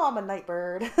 Mama, I'm a night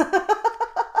bird.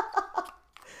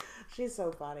 She's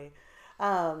so funny.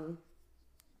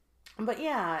 But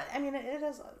yeah, I mean,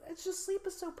 it's just, sleep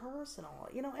is so personal,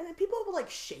 and people will like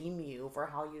shame you for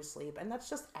how you sleep, and that's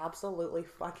just absolutely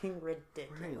fucking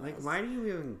ridiculous. Right, like, why do you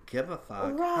even give a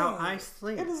fuck how I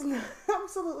sleep? It is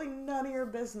absolutely none of your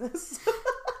business.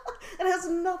 It has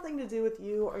nothing to do with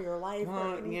you or your life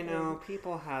or anything.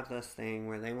 People have this thing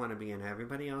where they want to be in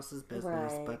everybody else's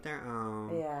business but their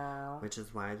own. Yeah. Which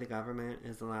is why the government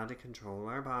is allowed to control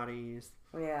our bodies.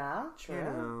 Yeah,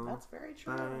 true. That's very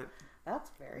true.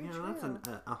 That's very true. That's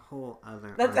a whole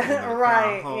other... That's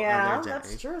right, yeah.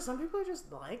 That's true. Some people are just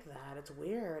like that. It's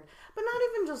weird. But not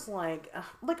even just like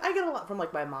I get a lot from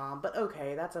like my mom, but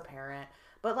okay, that's a parent.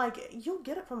 But, like, you'll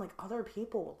get it from, like, other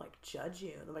people will, like, judge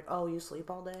you. They're like, oh, you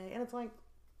sleep all day? And it's like,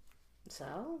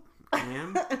 so?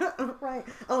 Yeah. Right.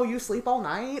 Oh, you sleep all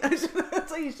night?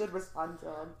 That's how you should respond to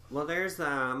them. Well, there's,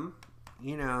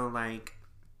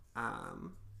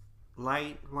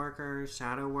 light workers,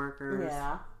 shadow workers.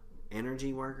 Yeah.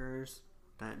 Energy workers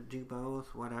that do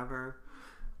both, whatever.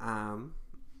 Some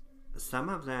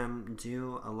of them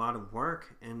do a lot of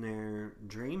work in their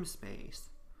dream space.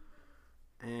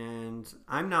 And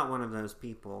I'm not one of those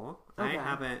people. Okay. I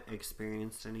haven't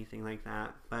experienced anything like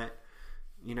that, but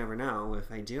you never know.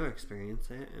 If I do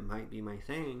experience it, it might be my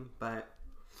thing. But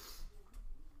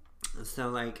so,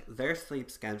 like, their sleep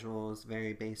schedule is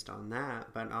very based on that,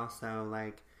 but also,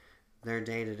 like, their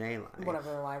day-to-day life.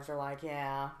 Whatever their lives are like,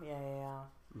 yeah.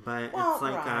 But it's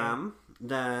like, right.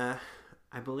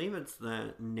 I believe it's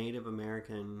the Native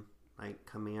American, like,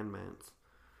 commandments.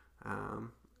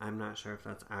 I'm not sure if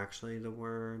that's actually the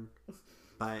word,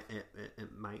 but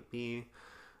it might be.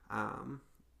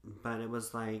 But it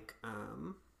was like,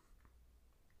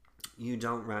 you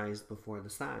don't rise before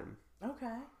the sun.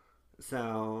 Okay.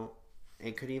 So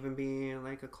it could even be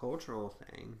like a cultural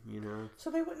thing,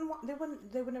 So they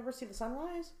would never see the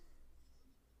sunrise?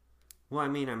 Well, I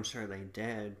mean, I'm sure they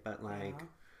did, but like,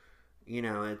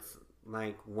 it's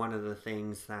like one of the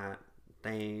things that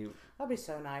That'd be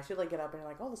so nice. You'd like get up and you're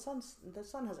like, oh, the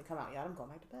sun hasn't come out yet. I'm going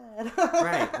back to bed.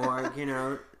 Right.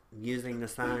 Or, using the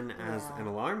sun as an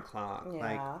alarm clock. Yeah.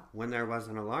 Like when there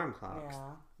wasn't alarm clocks.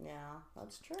 Yeah,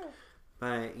 that's true.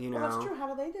 But, Well, that's true.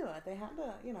 How do they do it? They had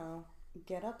to,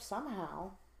 get up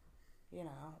somehow.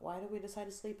 Why do we decide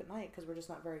to sleep at night? Because we're just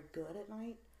not very good at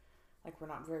night? Like we're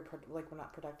not we're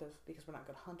not productive because we're not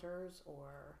good hunters,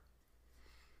 or...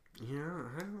 I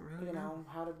don't really know.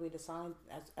 How did we decide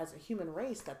as a human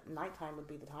race that nighttime would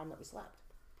be the time that we slept?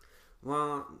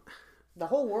 Well, the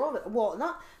whole world,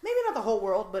 maybe not the whole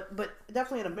world, but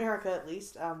definitely in America at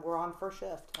least, we're on first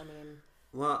shift. I mean,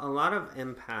 well, a lot of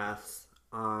empaths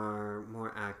are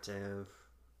more active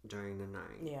during the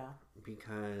night. Yeah.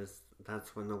 Because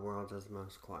that's when the world is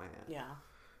most quiet. Yeah.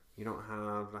 You don't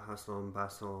have the hustle and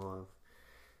bustle of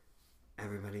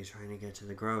everybody trying to get to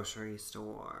the grocery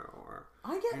store, or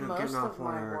I get most of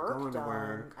my work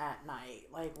done at night.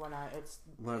 Like when it's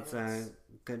a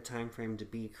good time frame to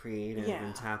be creative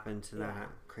and tap into that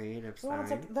creative side. Well,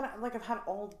 it's like I've had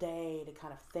all day to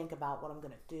kind of think about what I'm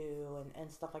going to do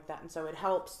and stuff like that, and so it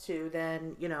helps to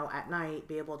then at night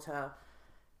be able to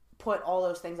put all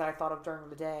those things that I thought of during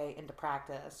the day into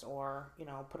practice, or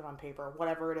put it on paper,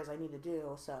 whatever it is I need to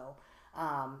do. So.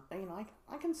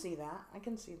 I can see that.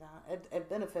 It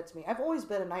benefits me. I've always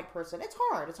been a night person. It's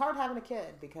hard. It's hard having a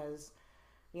kid because,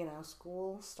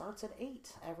 school starts at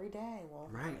 8 every day. Well,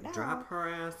 right. Drop her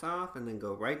ass off and then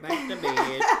go right back to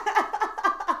bed.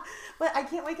 But I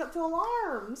can't wake up to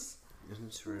alarms.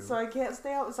 Isn't true. So I can't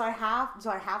stay out. So I have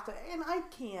to, and I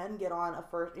can get on a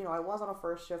first. I was on a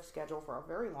first shift schedule for a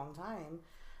very long time.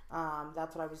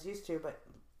 That's what I was used to. But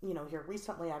here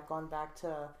recently, I've gone back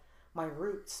to my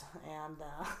roots, and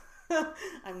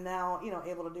I'm now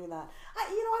able to do that.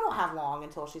 I don't have long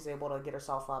until she's able to get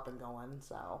herself up and going,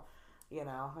 so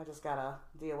I just gotta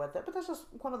deal with it. But that's just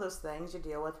one of those things you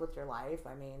deal with your life.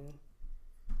 I mean,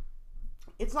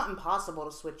 it's not impossible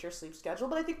to switch your sleep schedule,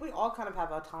 but I think we all kind of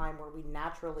have a time where we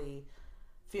naturally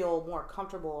feel more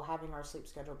comfortable having our sleep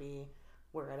schedule be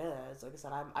where it is. Like I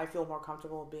said, I feel more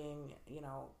comfortable being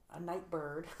a night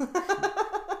bird.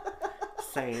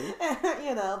 Same.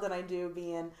 Than I do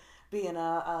being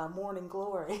a morning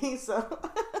glory. So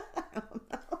I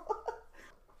don't know.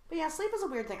 But yeah, sleep is a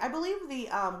weird thing. I believe the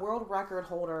world record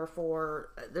holder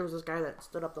for there was this guy that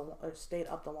stayed up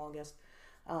the longest.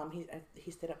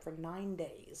 He stayed up for 9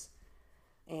 days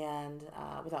and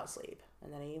without sleep,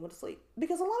 and then he went to sleep.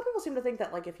 Because a lot of people seem to think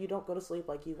that if you don't go to sleep,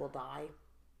 you will die.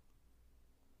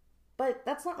 But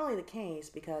that's not really the case,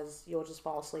 because you'll just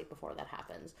fall asleep before that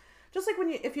happens. Just like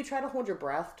if you try to hold your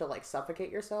breath to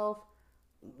suffocate yourself,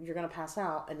 you're going to pass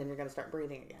out, and then you're going to start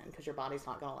breathing again, because your body's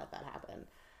not going to let that happen.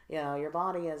 Your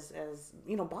body is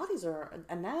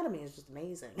anatomy is just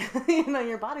amazing.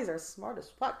 Your bodies are smart as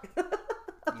fuck.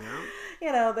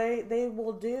 Yeah. They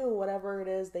will do whatever it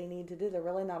is they need to do. They're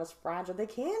really not as fragile. They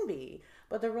can be,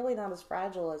 but they're really not as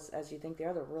fragile as you think they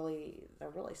are. They're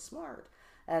really smart.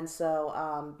 And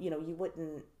so,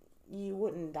 you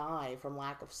wouldn't die from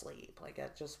lack of sleep.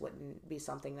 It just wouldn't be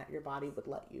something that your body would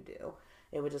let you do.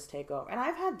 It would just take over. And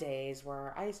I've had days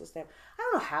where I used to stay up. I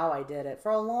don't know how I did it.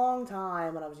 For a long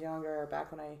time when I was younger,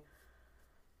 back when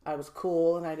I was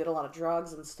cool and I did a lot of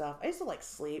drugs and stuff, I used to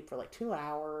sleep for 2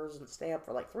 hours and stay up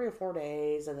for 3 or 4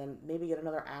 days, and then maybe get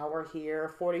another hour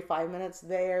here, 45 minutes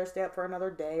there, stay up for another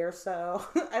day or so.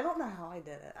 I don't know how I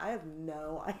did it. I have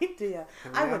no idea.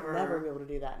 I would never be able to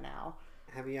do that now.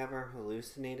 Have you ever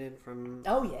hallucinated from...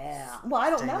 Oh, yeah. Well, I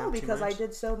don't know, because I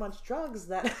did so much drugs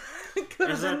that it could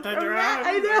have been... Is it the drugs,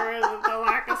 or is it the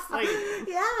lack of sleep?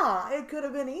 Yeah, it could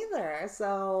have been either.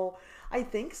 So, I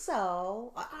think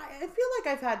so. I feel like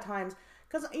I've had times...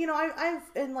 Because,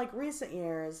 I've in, recent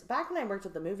years, back when I worked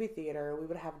at the movie theater, we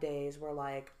would have days where,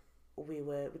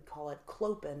 we'd call it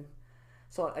cloping.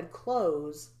 So, I'd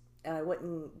close, and I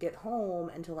wouldn't get home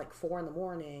until, 4 in the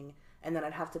morning... And then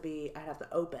I'd have to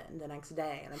open the next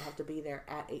day, and I'd have to be there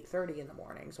at 8:30 in the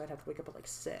morning. So I'd have to wake up at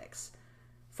 6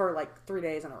 for 3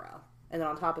 days in a row. And then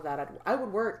on top of that, I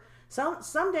would work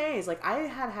some days. I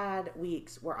had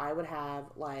weeks where I would have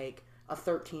a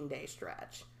 13-day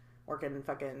stretch, working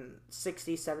fucking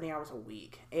 60, 70 hours a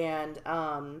week. And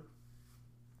I'd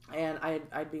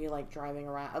be driving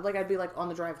around, I'd be on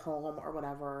the drive home or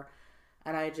whatever.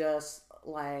 And I just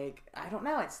I don't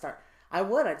know, I'd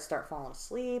start falling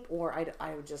asleep, or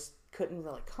I just couldn't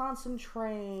really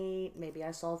concentrate. Maybe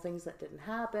I saw things that didn't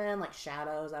happen, like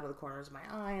shadows out of the corners of my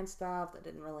eye and stuff that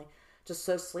didn't really, just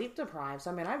so sleep deprived.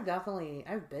 So, I mean, I've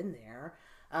been there,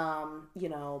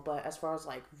 but as far as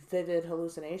vivid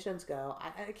hallucinations go,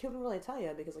 I couldn't really tell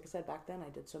you, because like I said, back then I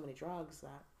did so many drugs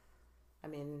that, I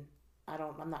mean,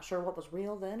 I'm not sure what was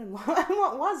real then and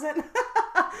what wasn't.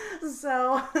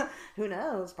 So, who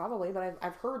knows? Probably, but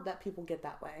I've heard that people get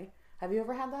that way. Have you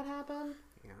ever had that happen?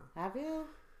 Yeah. Have you?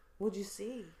 What'd you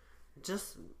see?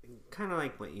 Just kind of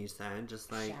like what you said,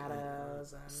 just like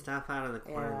shadows and stuff out of the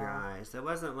corner of your eyes. It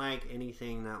wasn't like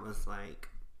anything that was like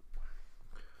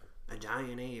a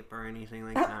giant ape or anything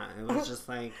like that. It was just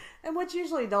like... And which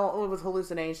usually don't with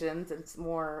hallucinations, it's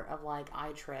more of like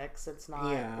eye tricks. It's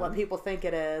not what people think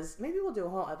it is. Maybe we'll do a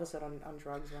whole episode on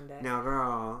drugs one day. Now,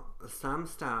 girl, some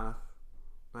stuff,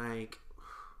 like,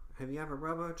 have you ever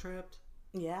robo-tripped?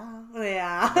 Yeah.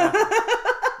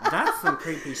 That's some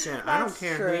creepy shit. I don't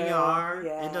care who you are.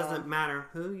 Yeah. It doesn't matter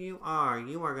who you are.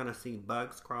 You are going to see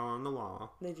bugs crawl on the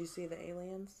wall. Did you see the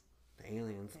aliens? The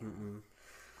aliens? Yeah.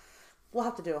 We'll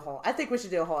have to do I think we should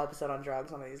do a whole episode on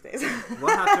drugs one of these days. We'll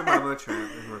have to robo-trip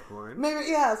and record. Maybe,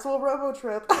 so we'll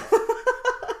robo-trip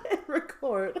and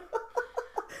record.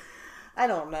 I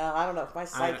don't know if my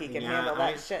psyche can handle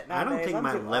that shit nowadays. I don't think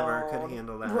my liver could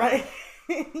handle that. Right.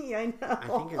 Yeah, I know. I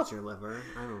think it's your liver.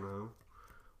 I don't know.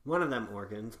 One of them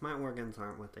organs. My organs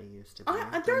aren't what they used to be.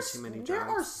 There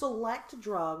are select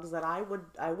drugs that I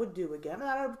would do again, and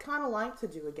I would kind of like to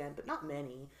do again, but not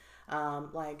many.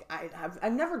 Like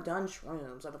I've never done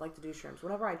shrooms. I would like to do shrooms.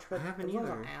 Whenever I trip, I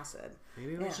on acid.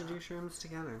 Maybe we should do shrooms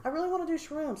together. I really want to do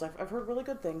shrooms. I've heard really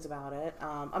good things about it.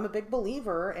 I'm a big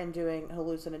believer in doing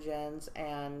hallucinogens,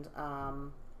 and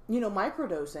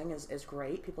microdosing is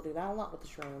great. People do that a lot with the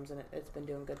shrooms, and it's been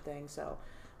doing good things. So.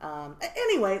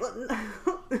 Anyway,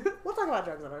 we'll talk about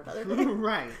drugs another day.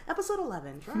 Right. Episode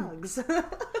 11, drugs.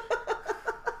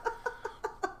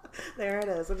 There it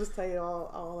is. I'll just tell you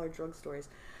all our drug stories.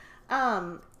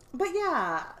 But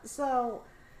yeah, so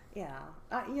yeah,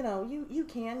 you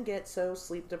can get so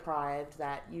sleep deprived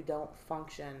that you don't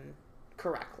function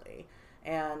correctly.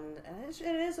 And it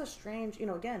is a strange,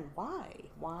 again, why?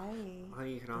 Well,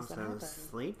 you can also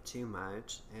sleep too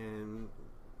much and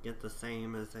get the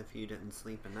same as if you didn't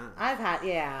sleep enough. I've had,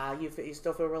 you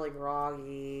still feel really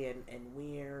groggy and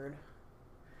weird.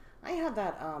 I had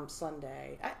that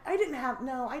Sunday. I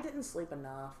didn't sleep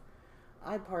enough.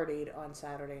 I partied on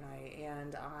Saturday night,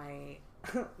 and I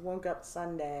woke up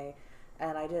Sunday,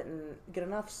 and I didn't get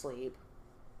enough sleep.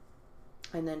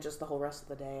 And then just the whole rest of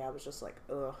the day, I was just like,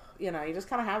 ugh. You just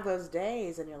kind of have those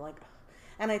days, and you're like, ugh.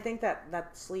 And I think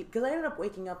that sleep, because I ended up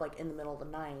waking up like in the middle of the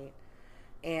night,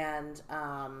 and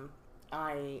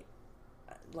I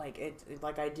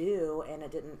I do, and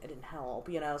it didn't help,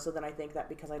 so then I think that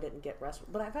because I didn't get rest,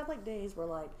 but I've had like days where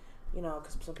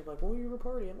because some people are like, well, you were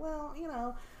partying. Well,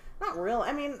 not real.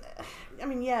 I mean,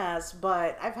 yes,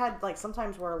 but I've had like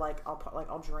sometimes where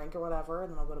I'll drink or whatever,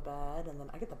 and then I'll go to bed, and then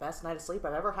I get the best night of sleep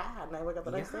I've ever had, and I wake up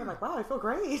the next day, I'm like, wow, I feel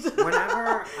great.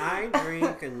 Whenever I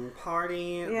drink and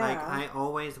party, I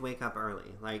always wake up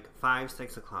early, like 5,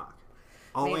 6 o'clock.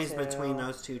 Always between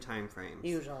those two time frames.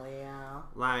 Usually, yeah.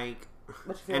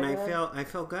 And I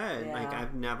feel good. Yeah. Like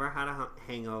I've never had a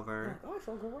hangover. I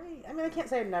feel great. I mean, I can't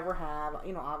say I never have.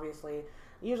 Obviously,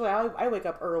 usually I wake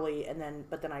up early,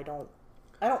 but then I don't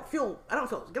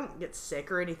get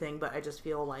sick or anything, but I just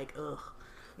feel like ugh.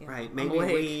 Right.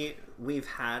 Maybe we've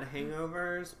had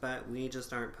hangovers, but we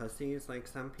just aren't pussies like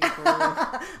some people.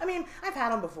 I mean, I've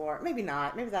had them before. Maybe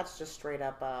not. Maybe that's just straight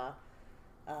up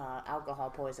alcohol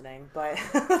poisoning, but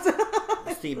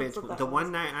see, bitch, the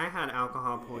one night I had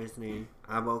alcohol poisoning,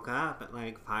 I woke up at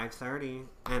like 5:30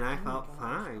 and I felt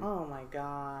fine. Oh my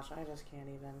gosh, I just can't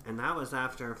even. And that was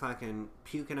after fucking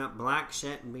puking up black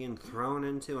shit and being thrown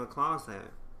into a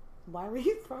closet. Why were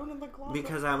you thrown in the closet?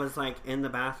 Because I was like in the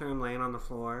bathroom laying on the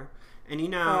floor, and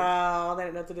oh, they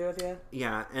didn't know what to do with you.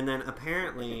 Yeah, and then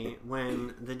apparently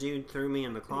when the dude threw me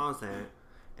in the closet,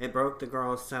 it broke the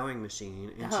girl's sewing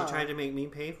machine, and she tried to make me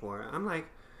pay for it. I'm like,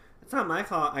 it's not my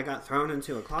fault I got thrown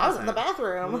into a closet. I was in the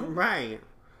bathroom. Right.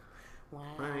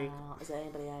 Wow. Is that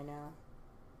anybody I know?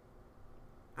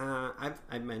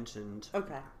 I've mentioned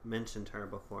her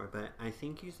before, but I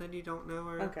think you said you don't know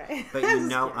her. Okay. But you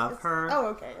know of her. Oh,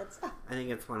 okay. I think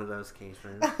it's one of those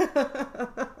cases.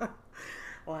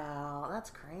 Wow, that's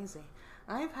crazy.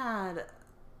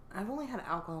 I've only had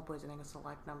alcohol poisoning a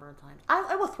select number of times.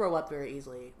 I will throw up very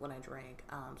easily when I drink,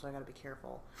 so I gotta be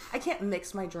careful. I can't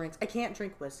mix my drinks. I can't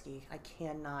drink whiskey. I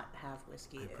cannot have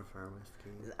whiskey. I prefer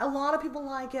whiskey. A lot of people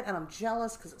like it, and I'm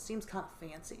jealous because it seems kind of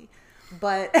fancy.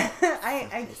 But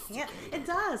I can't. It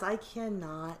does. I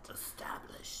cannot.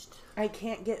 Established. I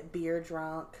can't get beer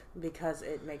drunk because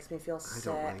it makes me feel sick.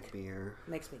 I don't like beer.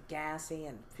 It makes me gassy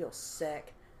and feel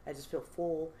sick. I just feel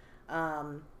full.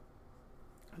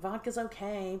 Vodka's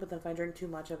okay, but then if I drink too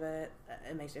much of it,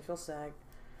 it makes me feel sick.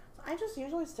 I just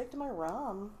usually stick to my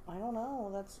rum. I don't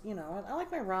know. That's, I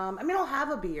like my rum. I mean, I'll have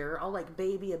a beer. I'll like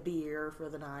baby a beer for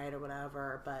the night or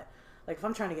whatever. But like if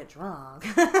I'm trying to get drunk,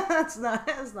 that's not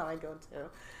my go-to.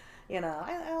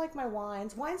 I like my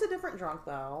wines. Wine's a different drunk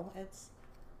though. It's,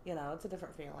 it's a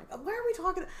different feeling. Where are we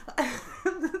talking?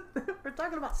 We're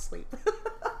talking about sleep.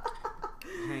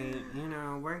 Hey,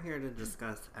 we're here to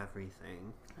discuss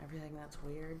everything. Everything that's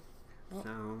weird.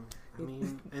 So, I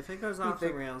mean, if it goes off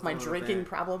the rails, my drinking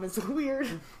problem is weird.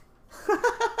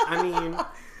 I mean,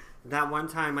 that one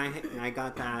time I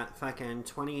got that fucking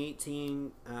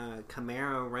 2018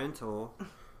 Camaro rental.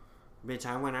 Bitch,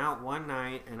 I went out one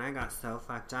night and I got so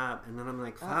fucked up, and then I'm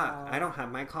like, fuck, I don't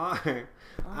have my car.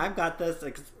 I've got this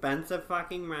expensive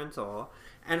fucking rental.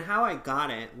 And how I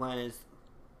got it was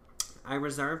I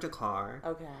reserved a car.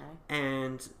 Okay.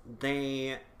 And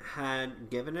they had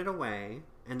given it away.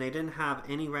 And they didn't have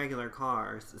any regular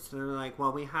cars. So they're like,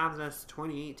 well, we have this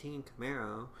 2018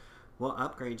 Camaro. We'll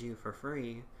upgrade you for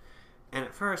free. And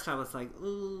at first I was like,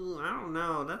 ooh, I don't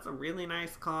know. That's a really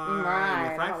nice car. Right.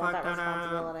 And if I fuck that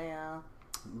up. Yeah.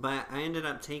 But I ended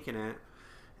up taking it.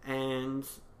 And,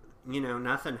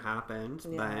 nothing happened.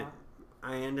 Yeah. But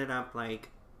I ended up like...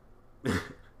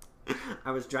 I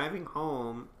was driving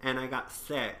home and I got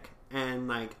sick. And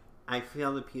like... I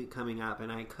feel the puke coming up, and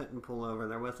I couldn't pull over.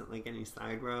 There wasn't like any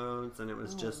side roads, and it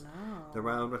was just the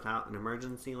road without an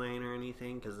emergency lane or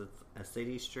anything because it's a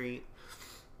city street.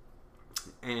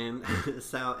 And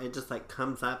so it just like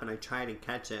comes up, and I try to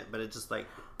catch it, but it just like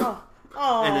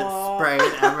and it sprayed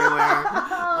everywhere.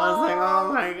 I was like,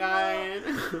 oh my god.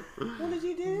 What did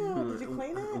you do? Did you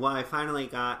clean it? Well, I finally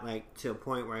got like to a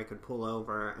point where I could pull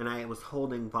over, and I was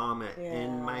holding vomit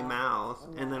in my mouth,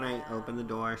 and then I opened the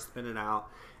door, spit it out.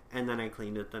 And then I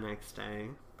cleaned it the next day.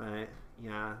 But,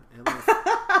 yeah, it was...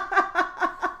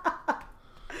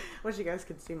 Wish you guys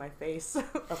could see my face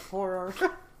of horror.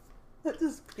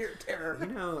 Just pure terror.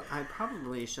 I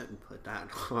probably shouldn't put that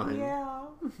on. Yeah.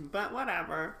 But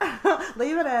whatever.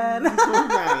 Leave it in.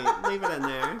 Right. Leave it in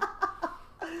there.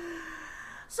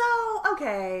 So,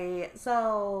 okay.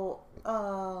 So,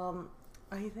 I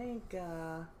think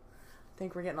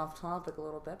we're getting off topic a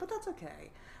little bit, but that's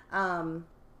okay.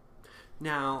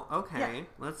 Now, okay,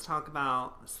 let's talk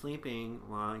about sleeping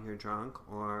while you're drunk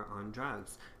or on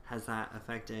drugs. Has that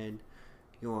affected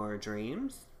your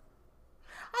dreams?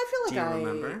 I feel like Do you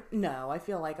remember? No, I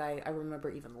feel like I remember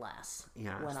even less.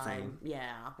 Yeah, same.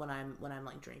 When I'm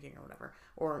like drinking or whatever,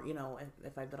 or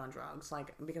if I've been on drugs,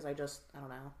 like because I don't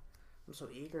know, I'm so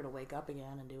eager to wake up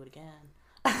again and do it again.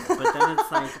 But then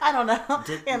it's like I don't know.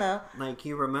 Like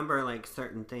you remember like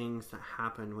certain things that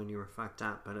happened when you were fucked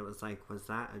up, but it was like, was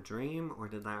that a dream or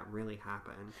did that really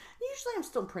happen? Usually I'm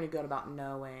still pretty good about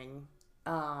knowing.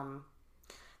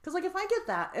 Because like if I get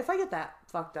that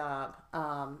fucked up,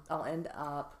 I'll end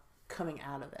up coming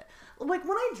out of it. Like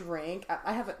when I drink,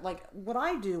 I have it like what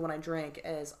I do when I drink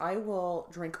is I will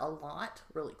drink a lot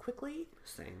really quickly.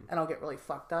 Same. And I'll get really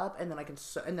fucked up, and then I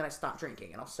stop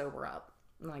drinking and I'll sober up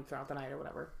like throughout the night or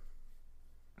whatever.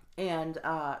 And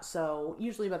so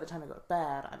usually by the time I go to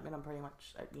bed, I'm pretty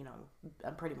much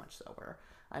sober.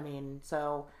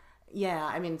 So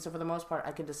for the most part,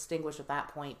 I can distinguish at that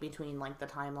point between like the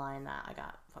timeline that I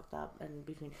got fucked up and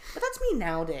between. But that's me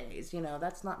nowadays.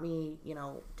 That's not me.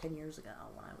 10 years ago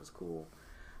when I was cool.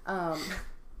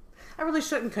 I really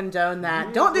shouldn't condone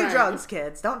that. Don't do drugs,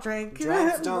 kids. Don't drink.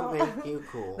 Drugs don't make you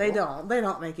cool. They don't. They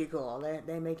don't make you cool.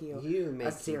 They make you a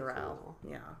zero. Cool.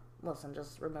 Yeah. Listen,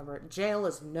 just remember, jail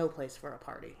is no place for a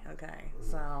party. Okay,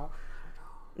 so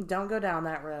don't go down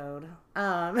that road.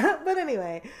 But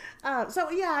anyway,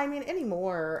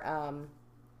 anymore.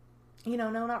 No,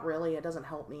 not really. It doesn't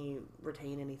help me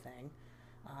retain anything.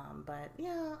 But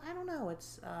yeah, I don't know.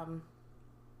 It's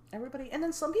everybody, and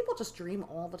then some people just dream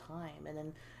all the time, and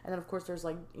then of course there's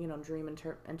like dream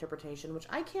interpretation, which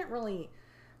I can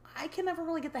never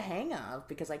really get the hang of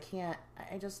because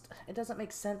it doesn't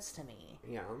make sense to me.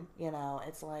 Yeah.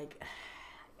 It's like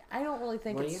I don't really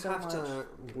think it's so much. You have to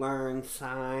learn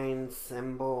signs,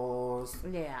 symbols.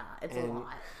 Yeah, it's a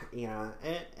lot. Yeah,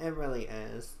 it really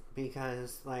is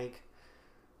because like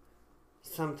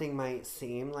something might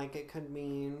seem like it could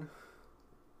mean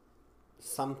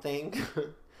something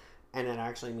and it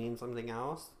actually means something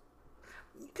else.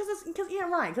 Because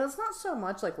it's not so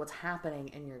much like what's happening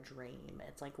in your dream.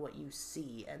 It's like what you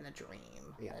see in the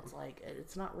dream. Yeah. It's like,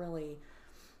 it's not really,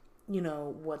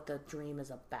 what the dream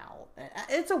is about.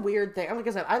 It's a weird thing. Like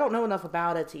I said, I don't know enough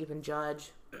about it to even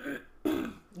judge,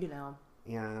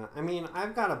 Yeah,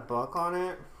 I've got a book on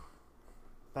it,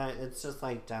 but it's just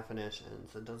like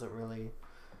definitions. It doesn't really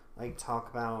like talk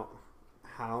about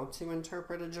how to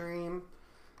interpret a dream.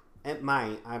 It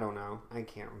might. I don't know. I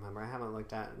can't remember. I haven't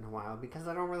looked at it in a while because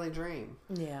I don't really dream.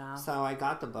 Yeah. So I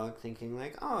got the book thinking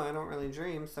like, oh, I don't really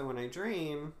dream. So when I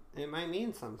dream, it might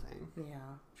mean something.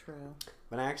 Yeah, true.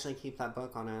 But I actually keep that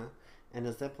book in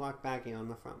a Ziploc baggie on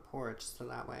the front porch. So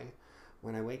that way,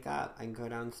 when I wake up, I can go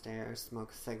downstairs,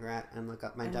 smoke a cigarette, and look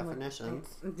up my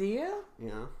definitions. Do you?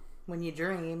 Yeah. When you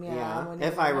dream, yeah. Yeah. When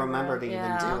If I remember to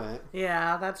even do it.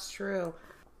 Yeah, that's true.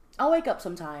 I'll wake up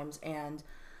sometimes and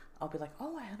I'll be like,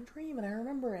 oh, I had a dream and I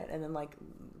remember it. And then like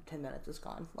 10 minutes is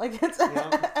gone. Like it's, and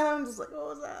I'm just like, what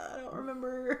was that? I don't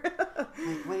remember.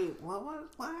 Like, wait, what?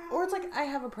 Or it's like, I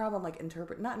have a problem like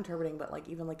not interpreting, but like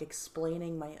even like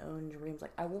explaining my own dreams.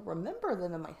 Like I will remember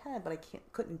them in my head, but I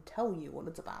couldn't tell you what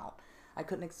it's about. I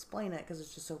couldn't explain it because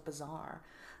it's just so bizarre.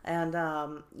 And,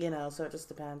 so it just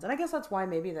depends. And I guess that's why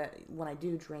maybe that when I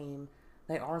do dream,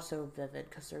 they are so vivid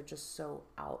because they're just so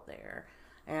out there.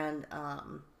 And,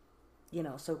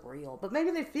 so real. But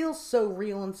maybe they feel so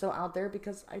real and so out there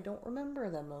because I don't remember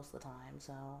them most of the time.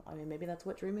 So, I mean, maybe that's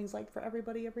what dreaming's like for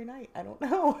everybody every night. I don't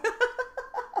know.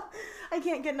 I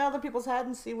can't get in other people's head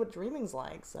and see what dreaming's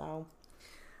like, so.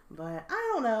 But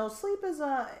I don't know. Sleep is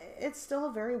it's still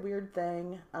a very weird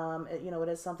thing. It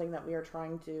is something that we are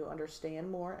trying to understand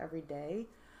more every day.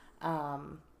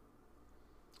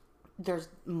 There's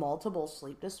multiple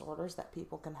sleep disorders that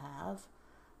people can have.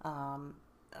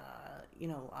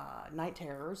 Night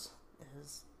terrors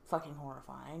is fucking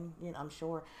horrifying. I'm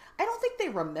sure. I don't think they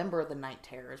remember the night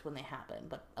terrors when they happen,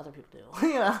 but other people do.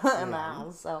 in the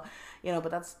house. So,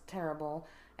 but that's terrible.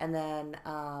 And then,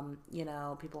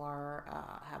 people are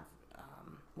have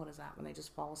what is that when they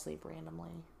just fall asleep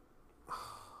randomly?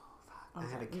 I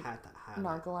had a cat that had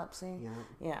narcolepsy.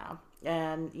 Yeah.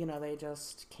 And they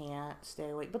just can't stay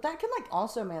awake. But that can like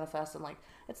also manifest in like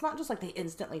it's not just like they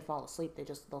instantly fall asleep.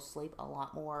 They'll sleep a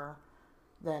lot more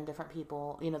than different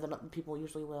people. Than people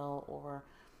usually will or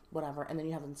whatever. And then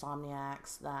you have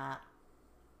insomniacs that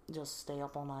just stay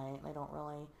up all night. They don't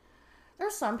really.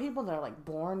 There's some people that are like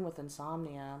born with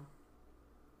insomnia.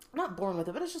 Not born with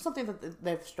it, but it's just something that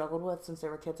they've struggled with since they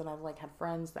were kids. And I've like had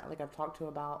friends that like I've talked to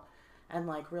about. And,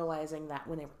 like, realizing that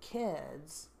when they were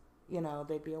kids,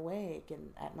 they'd be awake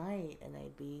and at night and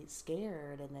they'd be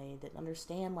scared and they didn't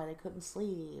understand why they couldn't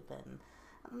sleep. And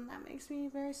that makes me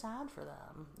very sad for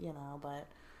them, But,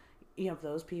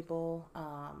 those people,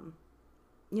 one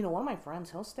of my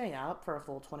friends, he'll stay up for a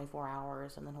full 24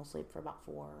 hours and then he'll sleep for about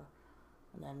 4.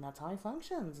 And then that's how he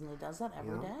functions. And he does that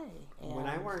every day. And when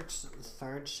I worked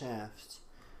third shift,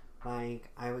 like,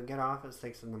 I would get off at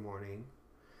 6 in the morning.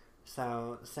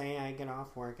 So, say I get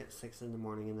off work at 6 in the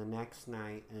morning and the next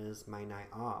night is my night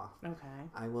off. Okay.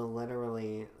 I will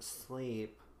literally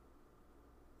sleep,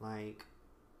 like,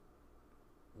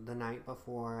 the night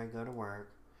before I go to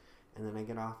work, and then I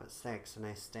get off at 6 and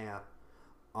I stay up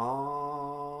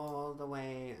all the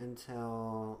way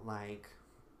until, like,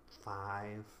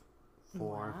 4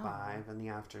 or 5 in the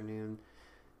afternoon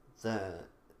the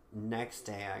next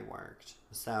day I worked.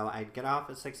 So, I'd get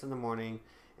off at 6 in the morning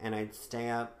and I'd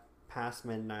stay up past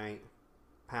midnight,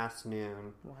 past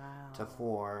noon, to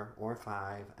 4 or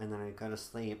 5, and then I'd go to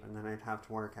sleep, and then I'd have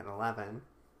to work at 11.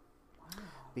 Wow.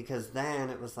 Because then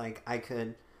it was like I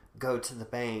could go to the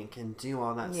bank and do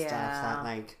all that stuff that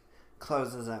like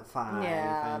closes at 5.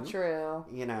 Yeah, and, true.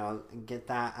 Get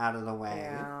that out of the way.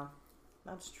 Yeah,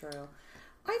 that's true.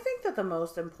 I think that the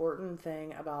most important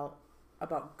thing about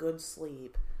good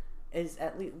sleep is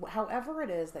at least however it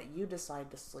is that you decide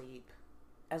to sleep,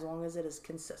 as long as it is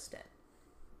consistent.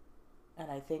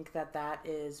 And I think that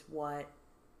is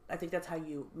that's how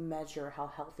you measure how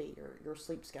healthy your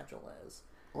sleep schedule is.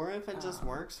 Or if it just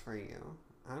works for you.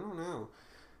 I don't know.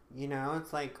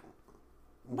 It's like...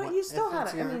 But you still had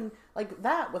it. I mean, like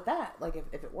that, with that, like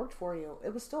if it worked for you,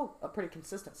 it was still a pretty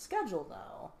consistent schedule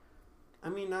though. I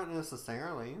mean, not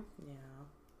necessarily.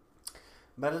 Yeah.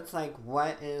 But it's like,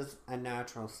 what is a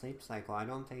natural sleep cycle? I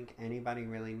don't think anybody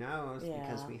really knows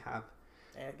because we have...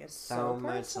 so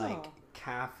much like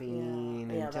caffeine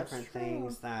and different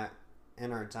things that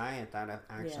in our diet that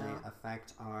actually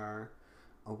affect our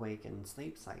awakened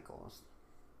sleep cycles.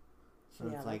 So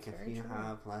it's like if you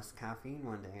have less caffeine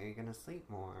one day, you're gonna sleep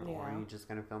more, or are you just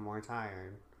gonna feel more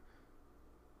tired?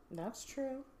 That's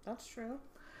true.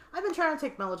 I've been trying to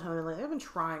take melatonin lately. I've been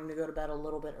trying to go to bed a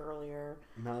little bit earlier.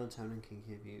 Melatonin can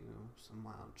give you some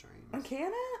wild dreams.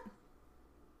 Can it?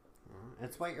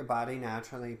 It's what your body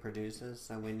naturally produces,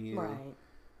 so when you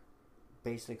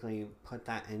basically put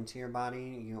that into your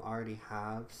body, you already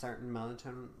have certain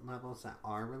melatonin levels that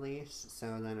are released,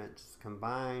 so then it just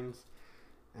combines,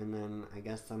 and then I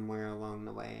guess somewhere along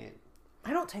the way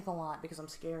I don't take a lot because I'm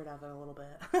scared of it a little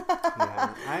bit.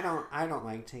 Yeah, I don't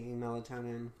like taking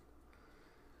melatonin.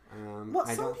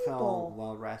 I don't feel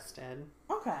well rested.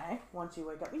 Okay, once you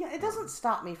wake up. Yeah, it doesn't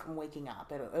stop me from waking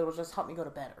up. It'll just help me go to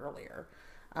bed earlier.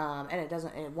 And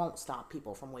it won't stop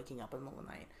people from waking up in the middle of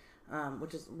the night.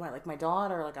 Which is why, like, my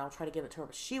daughter, like, I'll try to give it to her,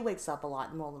 but she wakes up a lot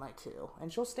in the middle of the night too.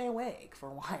 And she'll stay awake for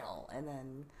a while and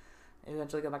then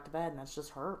eventually go back to bed, and that's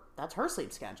her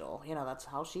sleep schedule. That's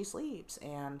how she sleeps.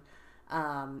 And,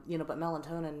 but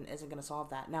melatonin isn't going to solve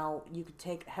that. Now, you could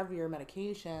take heavier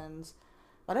medications,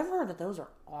 but I've heard that those are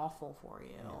awful for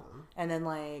you. Yeah. And then,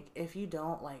 like, if you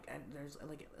don't, like, there's,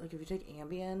 like if you take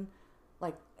Ambien,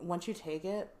 like, once you take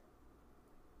it,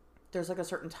 there's, like, a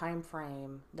certain time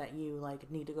frame that you,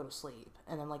 like, need to go to sleep.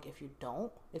 And then, like, if you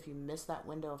miss that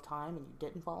window of time and you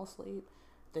didn't fall asleep,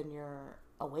 then you're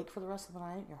awake for the rest of the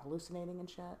night, you're hallucinating and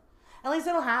shit. At least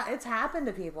it's happened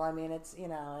to people. I mean, it's,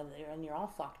 and you're all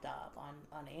fucked up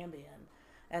on Ambien.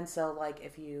 And so, like,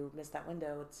 if you miss that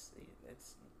window, it's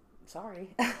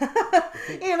sorry.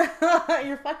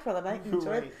 You're fucked for the night.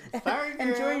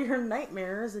 Enjoy your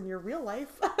nightmares and your real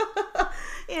life.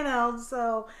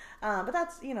 So, but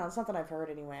that's, it's something I've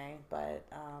heard anyway. But,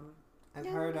 I've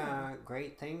heard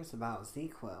great things about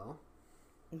ZzzQuil.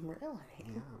 Really?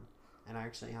 Yeah. It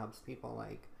actually helps people,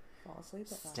 like, fall asleep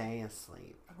stay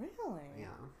asleep. Really?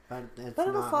 Yeah. But it's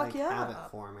not, like, habit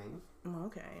forming.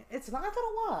 Okay. It's not that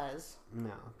it was.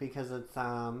 No, because it's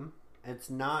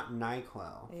not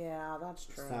NyQuil. Yeah, that's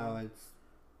true. So it's,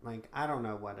 like, I don't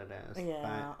know what it is.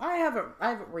 Yeah. But I haven't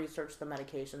researched the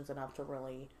medications enough to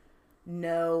really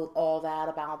know all that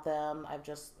about them. I've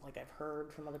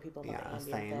heard from other people about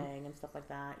the Ambien thing and stuff like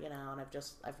that, and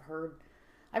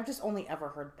I've just only ever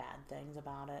heard bad things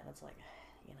about it, and it's like,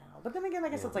 but then again, I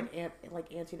guess it's like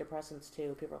antidepressants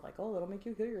too. People are like, oh, it'll make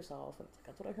you kill yourself, and it's like,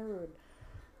 that's what I heard,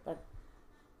 but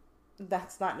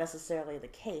that's not necessarily the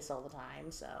case all the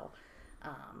time. So,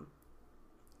 but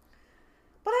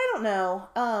I don't know.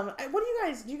 What do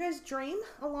you guys dream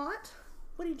a lot?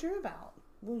 What do you dream about?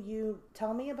 Will you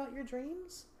tell me about your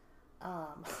dreams?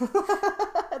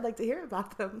 I'd like to hear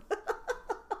about them.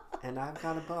 And I've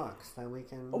got a book, so we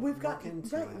can look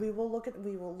into it. We will look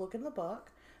in the book.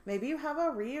 Maybe you have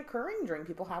a reoccurring dream.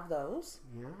 People have those.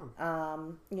 Yeah.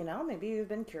 Maybe you've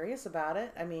been curious about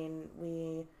it. I mean,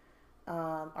 we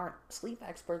aren't sleep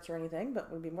experts or anything, but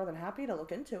we'd be more than happy to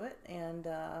look into it and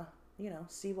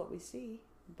see what we see.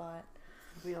 But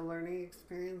it'll be a learning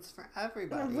experience for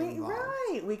everybody involved.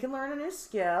 Right. We can learn a new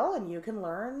skill, and you can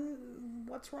learn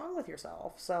what's wrong with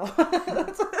yourself. So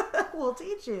we'll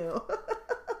teach you.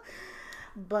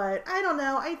 But I don't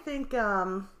know. I think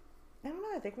I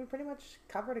think we pretty much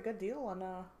covered a good deal on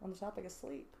the topic of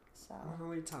sleep. So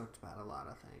we talked about a lot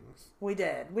of things. We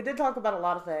did talk about a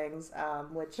lot of things,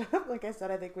 which, like I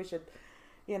said, I think we should,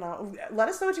 let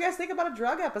us know what you guys think about a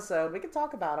drug episode. We can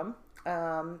talk about them.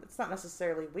 It's not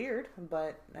necessarily weird,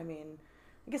 but I mean,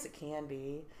 I guess it can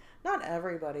be. Not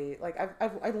everybody. Like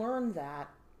I learned that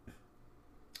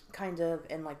kind of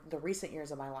in, like, the recent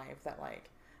years of my life, that, like,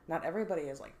 not everybody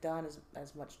has, like, done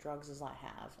as much drugs as I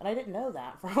have. And I didn't know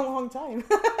that for a long time.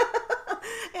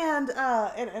 and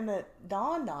it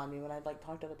dawned on me when I'd, like,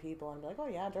 talk to other people and be like, oh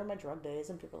yeah, during my drug days,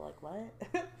 and people are like, what?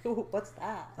 What's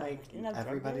that? Like,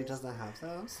 everybody doesn't have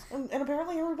those? And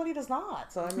apparently everybody does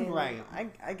not. So, I mean, right.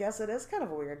 I guess it is kind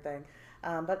of a weird thing.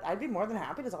 But I'd be more than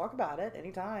happy to talk about it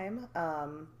anytime.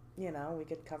 We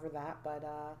could cover that,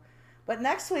 but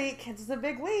next week, it's the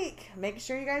big week. Make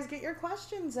sure you guys get your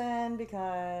questions in,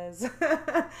 because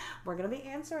we're going to be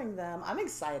answering them. I'm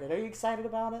excited. Are you excited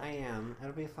about it? I am.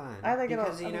 It'll be fun. I think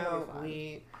it'll be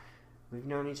fun. We've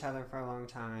known each other for a long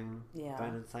time. Yeah.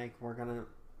 But it's like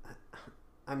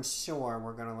I'm sure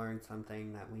we're going to learn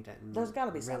something that we didn't There's got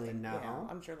to be really something. know. Yeah,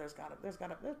 I'm sure there's probably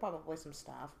some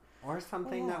stuff. Or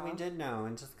something that we did know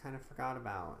and just kind of forgot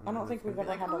about. I don't think we've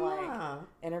ever had to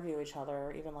interview each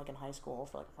other, even, like, in high school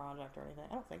for, like, a project or anything.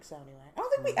 I don't think so, anyway. I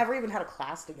don't think we ever even had a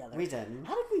class together. We didn't.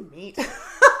 How did we meet?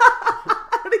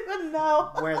 I don't even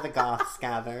know. Where the goths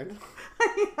gathered.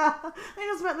 Yeah, I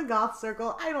just met in the goth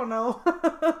circle. I don't know.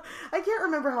 I can't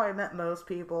remember how I met most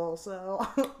people, so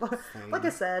like I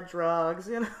said, drugs,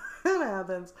 it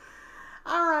happens.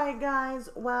 Alright,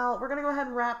 guys, well, we're gonna go ahead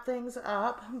and wrap things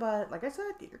up, but like I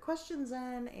said, get your questions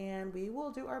in and we will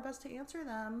do our best to answer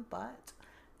them. But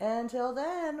until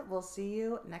then, we'll see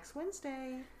you next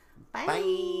Wednesday. Bye.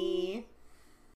 Bye.